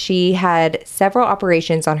 She had several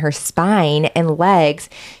operations on her spine and legs.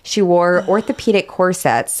 She wore orthopedic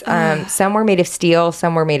corsets. Some were made of steel,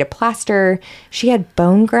 some were made of plaster. She had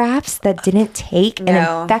bone grafts that didn't take and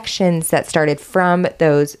infections that started from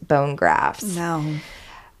those bone grafts. No.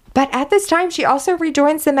 But at this time, she also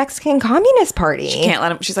rejoins the Mexican Communist Party. She can't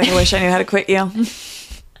let him. She's like, "I wish I knew how to quit you."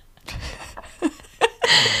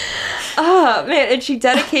 Oh, man. And she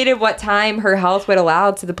dedicated what time her health would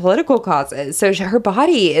allow to the political causes. So her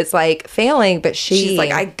body is like failing, but she's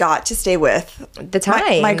like, "I got to stay with the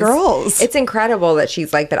times. My girls." It's incredible that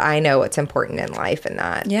she's like, "But I know what's important in life," and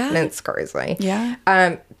that. Yeah. And it's crazy. Yeah.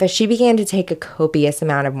 But she began to take a copious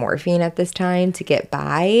amount of morphine at this time to get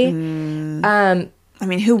by. I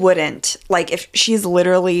mean, who wouldn't? Like, if she's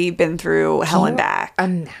literally been through hell and back.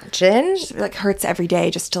 Imagine. It like hurts every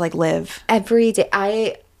day just to like live. Every day.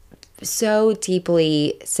 I so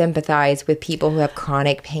deeply sympathize with people who have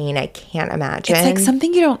chronic pain. I can't imagine. It's like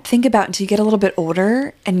something you don't think about until you get a little bit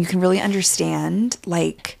older and you can really understand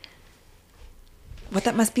like what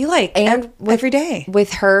that must be like and every day.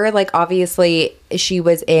 With her, like obviously she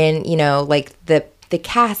was in, you know, like the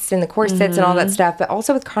casts and the corsets and all that stuff, but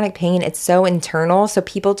also with chronic pain, it's so internal, so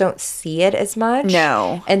people don't see it as much.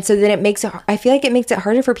 No. And so then I feel like it makes it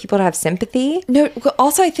harder for people to have sympathy. No,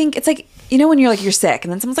 also I think it's like, you know, when you're like, you're sick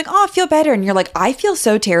and then someone's like, "Oh, I feel better." And you're like, "I feel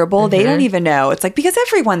so terrible." They don't even know. It's like, because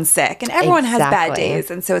everyone's sick and everyone has bad days.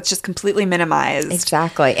 And so it's just completely minimized.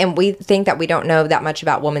 Exactly. And we think that we don't know that much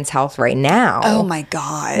about women's health right now. Oh my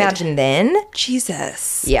God. Imagine then.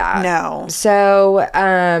 Jesus. Yeah. No. So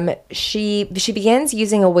she begins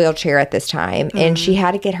using a wheelchair at this time, and she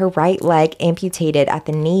had to get her right leg amputated at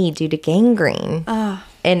the knee due to gangrene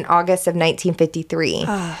in August of 1953.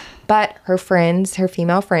 But her friends, her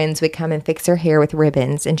female friends, would come and fix her hair with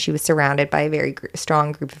ribbons, and she was surrounded by a very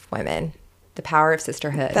strong group of women. The power of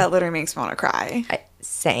sisterhood. That literally makes me want to cry.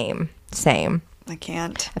 Same. I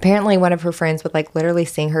can't. Apparently, one of her friends would like literally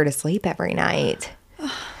sing her to sleep every night.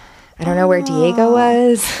 I don't know where Diego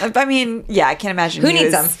was. I mean, yeah, I can't imagine who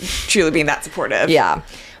needs them truly being that supportive. Yeah.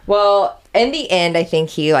 Well, in the end, I think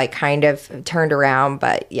he like kind of turned around,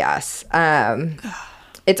 but yes.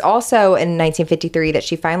 It's also in 1953 that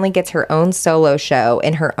she finally gets her own solo show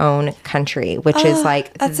in her own country, which is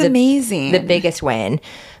like that's amazing. The biggest win.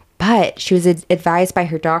 But she was advised by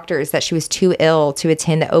her doctors that she was too ill to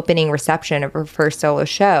attend the opening reception of her first solo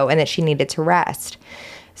show and that she needed to rest.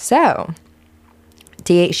 So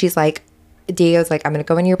Diego's like, "I'm going to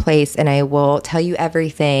go in your place and I will tell you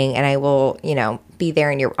everything and I will, you know, be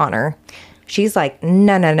there in your honor." She's like,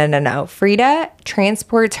 no. Frida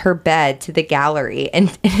transports her bed to the gallery and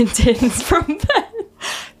attends from bed.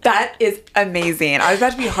 That is amazing. I was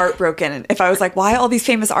about to be heartbroken if I was like, why all these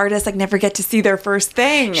famous artists like never get to see their first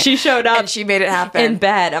thing? She showed up and she made it happen in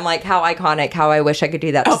bed. I'm like, how iconic! How I wish I could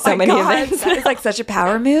do that to so many events. That is like such a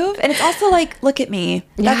power move, and it's also like, look at me.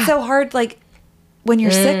 That's so hard. Like, when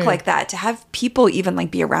you're sick like that, to have people even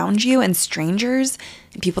like be around you and strangers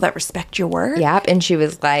and people that respect your work. Yep. And she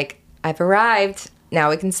was like, I've arrived. Now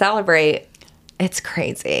we can celebrate. It's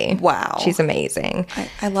crazy. Wow. She's amazing.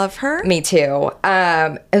 I love her. Me too.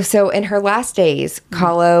 So in her last days,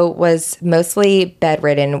 Kahlo was mostly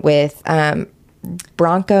bedridden with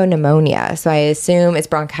bronchopneumonia. So I assume it's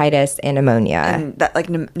bronchitis and pneumonia. And that like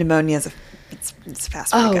pneumonia is it's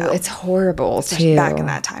fast way to go. It's horrible too. Back in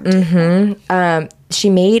that time too. She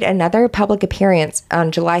made another public appearance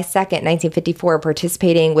on July 2nd, 1954,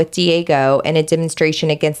 participating with Diego in a demonstration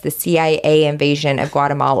against the CIA invasion of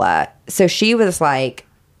Guatemala. So she was like,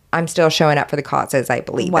 I'm still showing up for the causes I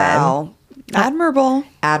believe in. Wow.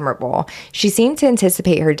 Admirable. She seemed to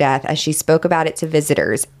anticipate her death as she spoke about it to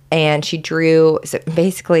visitors. And she drew, so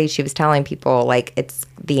basically she was telling people like it's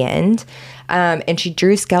the end. And she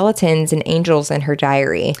drew skeletons and angels in her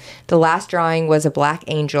diary. The last drawing was a black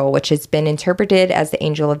angel, which has been interpreted as the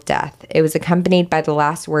angel of death. It was accompanied by the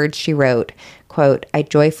last words she wrote, quote, I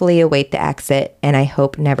joyfully await the exit and I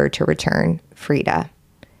hope never to return. Frida.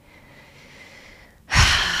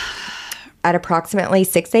 At approximately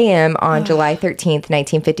 6 a.m. on July 13th,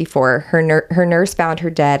 1954, her nurse found her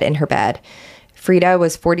dead in her bed. Frida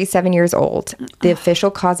was 47 years old. The official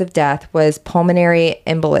cause of death was pulmonary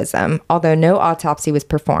embolism, although no autopsy was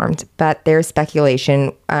performed, but there's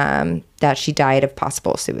speculation that she died of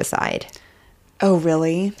possible suicide. Oh,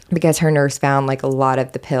 really? Because her nurse found like a lot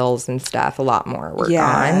of the pills and stuff, a lot more were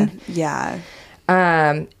gone. Yeah.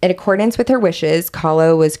 In accordance with her wishes,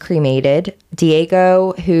 Kahlo was cremated.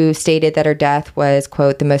 Diego, who stated that her death was,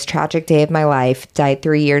 quote, the most tragic day of my life, died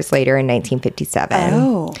 3 years later in 1957.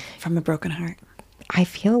 Oh, from a broken heart. I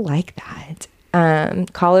feel like that.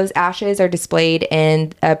 Kahlo's ashes are displayed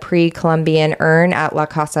in a pre-Columbian urn at La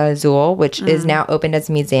Casa Azul, which is now opened as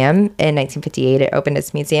a museum. In 1958, it opened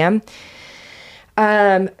as a museum.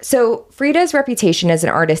 So Frida's reputation as an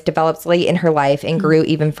artist developed late in her life and grew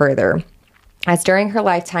even further. As during her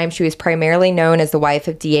lifetime, she was primarily known as the wife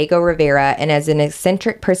of Diego Rivera and as an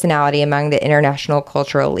eccentric personality among the international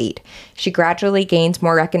cultural elite. She gradually gained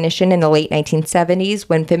more recognition in the late 1970s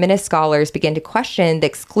when feminist scholars began to question the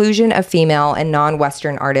exclusion of female and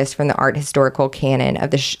non-Western artists from the art historical canon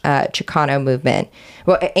of the Chicano movement.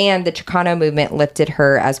 And the Chicano movement lifted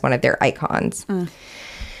her as one of their icons. And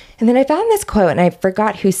then I found this quote, and I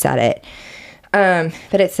forgot who said it.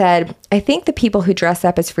 But it said, I think the people who dress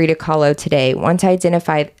up as Frida Kahlo today want to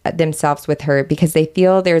identify themselves with her because they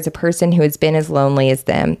feel there's a person who has been as lonely as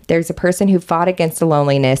them. There's a person who fought against the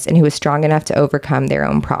loneliness and who was strong enough to overcome their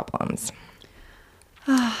own problems.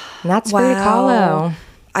 And that's Frida Kahlo.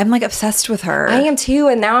 I'm like obsessed with her. I am too.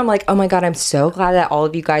 And now I'm like, oh my God, I'm so glad that all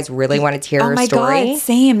of you guys really wanted to hear her story. Oh my God,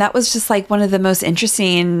 same. That was just like one of the most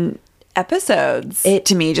interesting episodes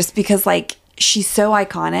to me, just because like she's so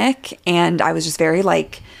iconic, and I was just very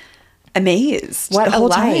like amazed what the whole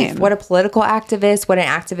life. time. What a political activist, what an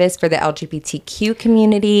activist for the LGBTQ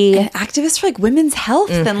community. An activist for like women's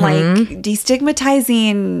health and like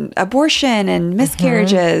destigmatizing abortion and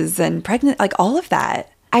miscarriages and pregnant, like all of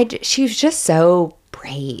that. She was just so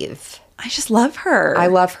brave. I just love her. I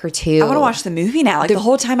love her too. I want to watch the movie now. Like the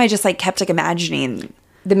whole time I just like kept like imagining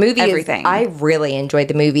the movie. Everything. I really enjoyed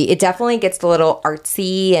the movie. It definitely gets a little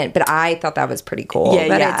artsy, but I thought that was pretty cool. It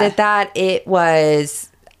did that. It was.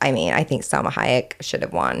 I mean, I think Salma Hayek should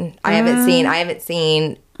have won. I haven't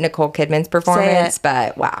seen Nicole Kidman's performance,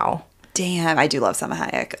 but wow. Damn, I do love Salma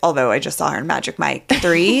Hayek. Although I just saw her in Magic Mike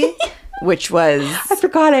 3, which was... I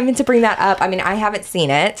forgot. I meant to bring that up. I mean, I haven't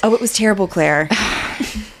seen it. Oh, it was terrible, Claire.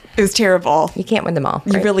 It was terrible. You can't win them all.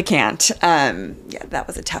 Right? You really can't. Yeah, that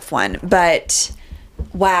was a tough one. But...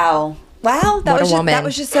 Wow, that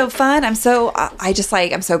was just so fun. I'm so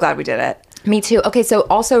glad we did it. Me too. Okay, so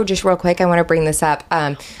also just real quick, I want to bring this up.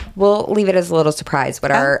 We'll leave it as a little surprise what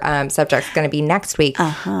our subject's going to be next week.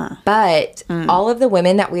 But all of the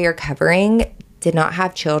women that we are covering did not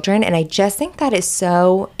have children, and I just think that is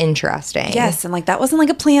so interesting. Yes, and like that wasn't like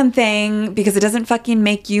a planned thing, because it doesn't fucking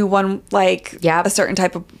make you one like a certain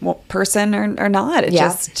type of person or not. It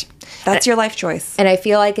just... That's your life choice. And I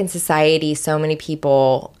feel like in society, so many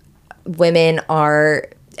people, women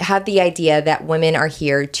have the idea that women are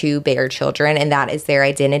here to bear children and that is their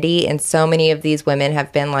identity. And so many of these women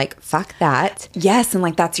have been like, fuck that. Yes. And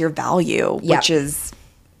like, that's your value, which is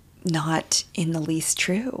not in the least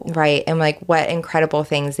true. Right. And like what incredible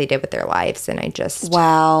things they did with their lives. And I just...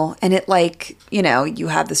 Wow. And it like, you know, you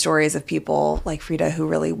have the stories of people like Frida who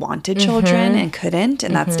really wanted children and couldn't.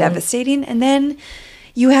 And that's devastating. And then...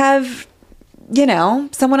 you have, you know,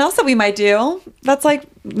 someone else that we might do. That's like,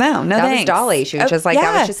 no that thanks. Was Dolly. She was just like,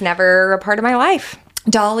 that was just never a part of my life.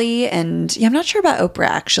 Dolly and I'm not sure about Oprah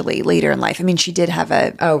actually later in life. I mean, she did have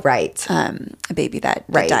a baby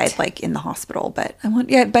that died like in the hospital, but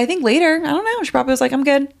but I think later, I don't know. She probably was like, I'm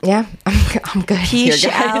good. Yeah, I'm good. Peace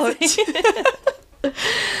out.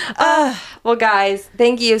 Well, guys,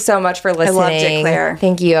 thank you so much for listening. I loved it, Claire.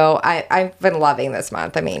 Thank you. I've been loving this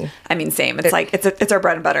month. I mean, same. It's like it's our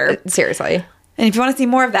bread and butter. Seriously. And if you want to see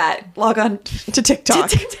more of that, log on to TikTok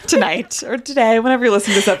tonight or today, whenever you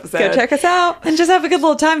listen to this episode. Go check us out. And just have a good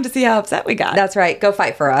little time to see how upset we got. That's right. Go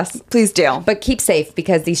fight for us. Please do. But keep safe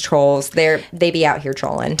because these trolls, they be out here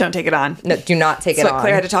trolling. Don't take it on. No, do not take it on.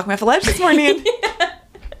 Claire had to talk me off a ledge this morning.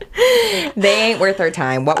 They ain't worth her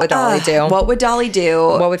time. What would Dolly do? What would Dolly do?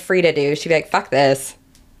 What would Frida do? She'd be like, fuck this.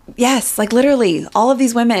 Yes, like literally all of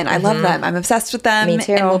these women. I love them. I'm obsessed with them. Me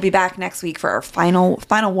too. And we'll be back next week for our final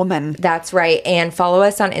woman. That's right. And follow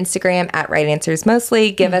us on Instagram at Right Answers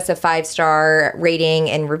Mostly. Give us a 5-star rating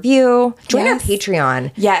and review. Join our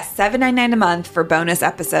Patreon. Yes, $7.99 a month for bonus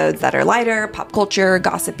episodes that are lighter, pop culture,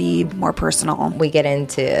 gossipy, more personal. We get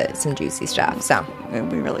into some juicy stuff. So we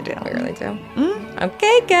really do. We really do.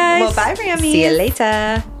 Okay, guys. Well, bye, Rammies. See you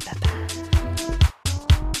later. Bye-bye.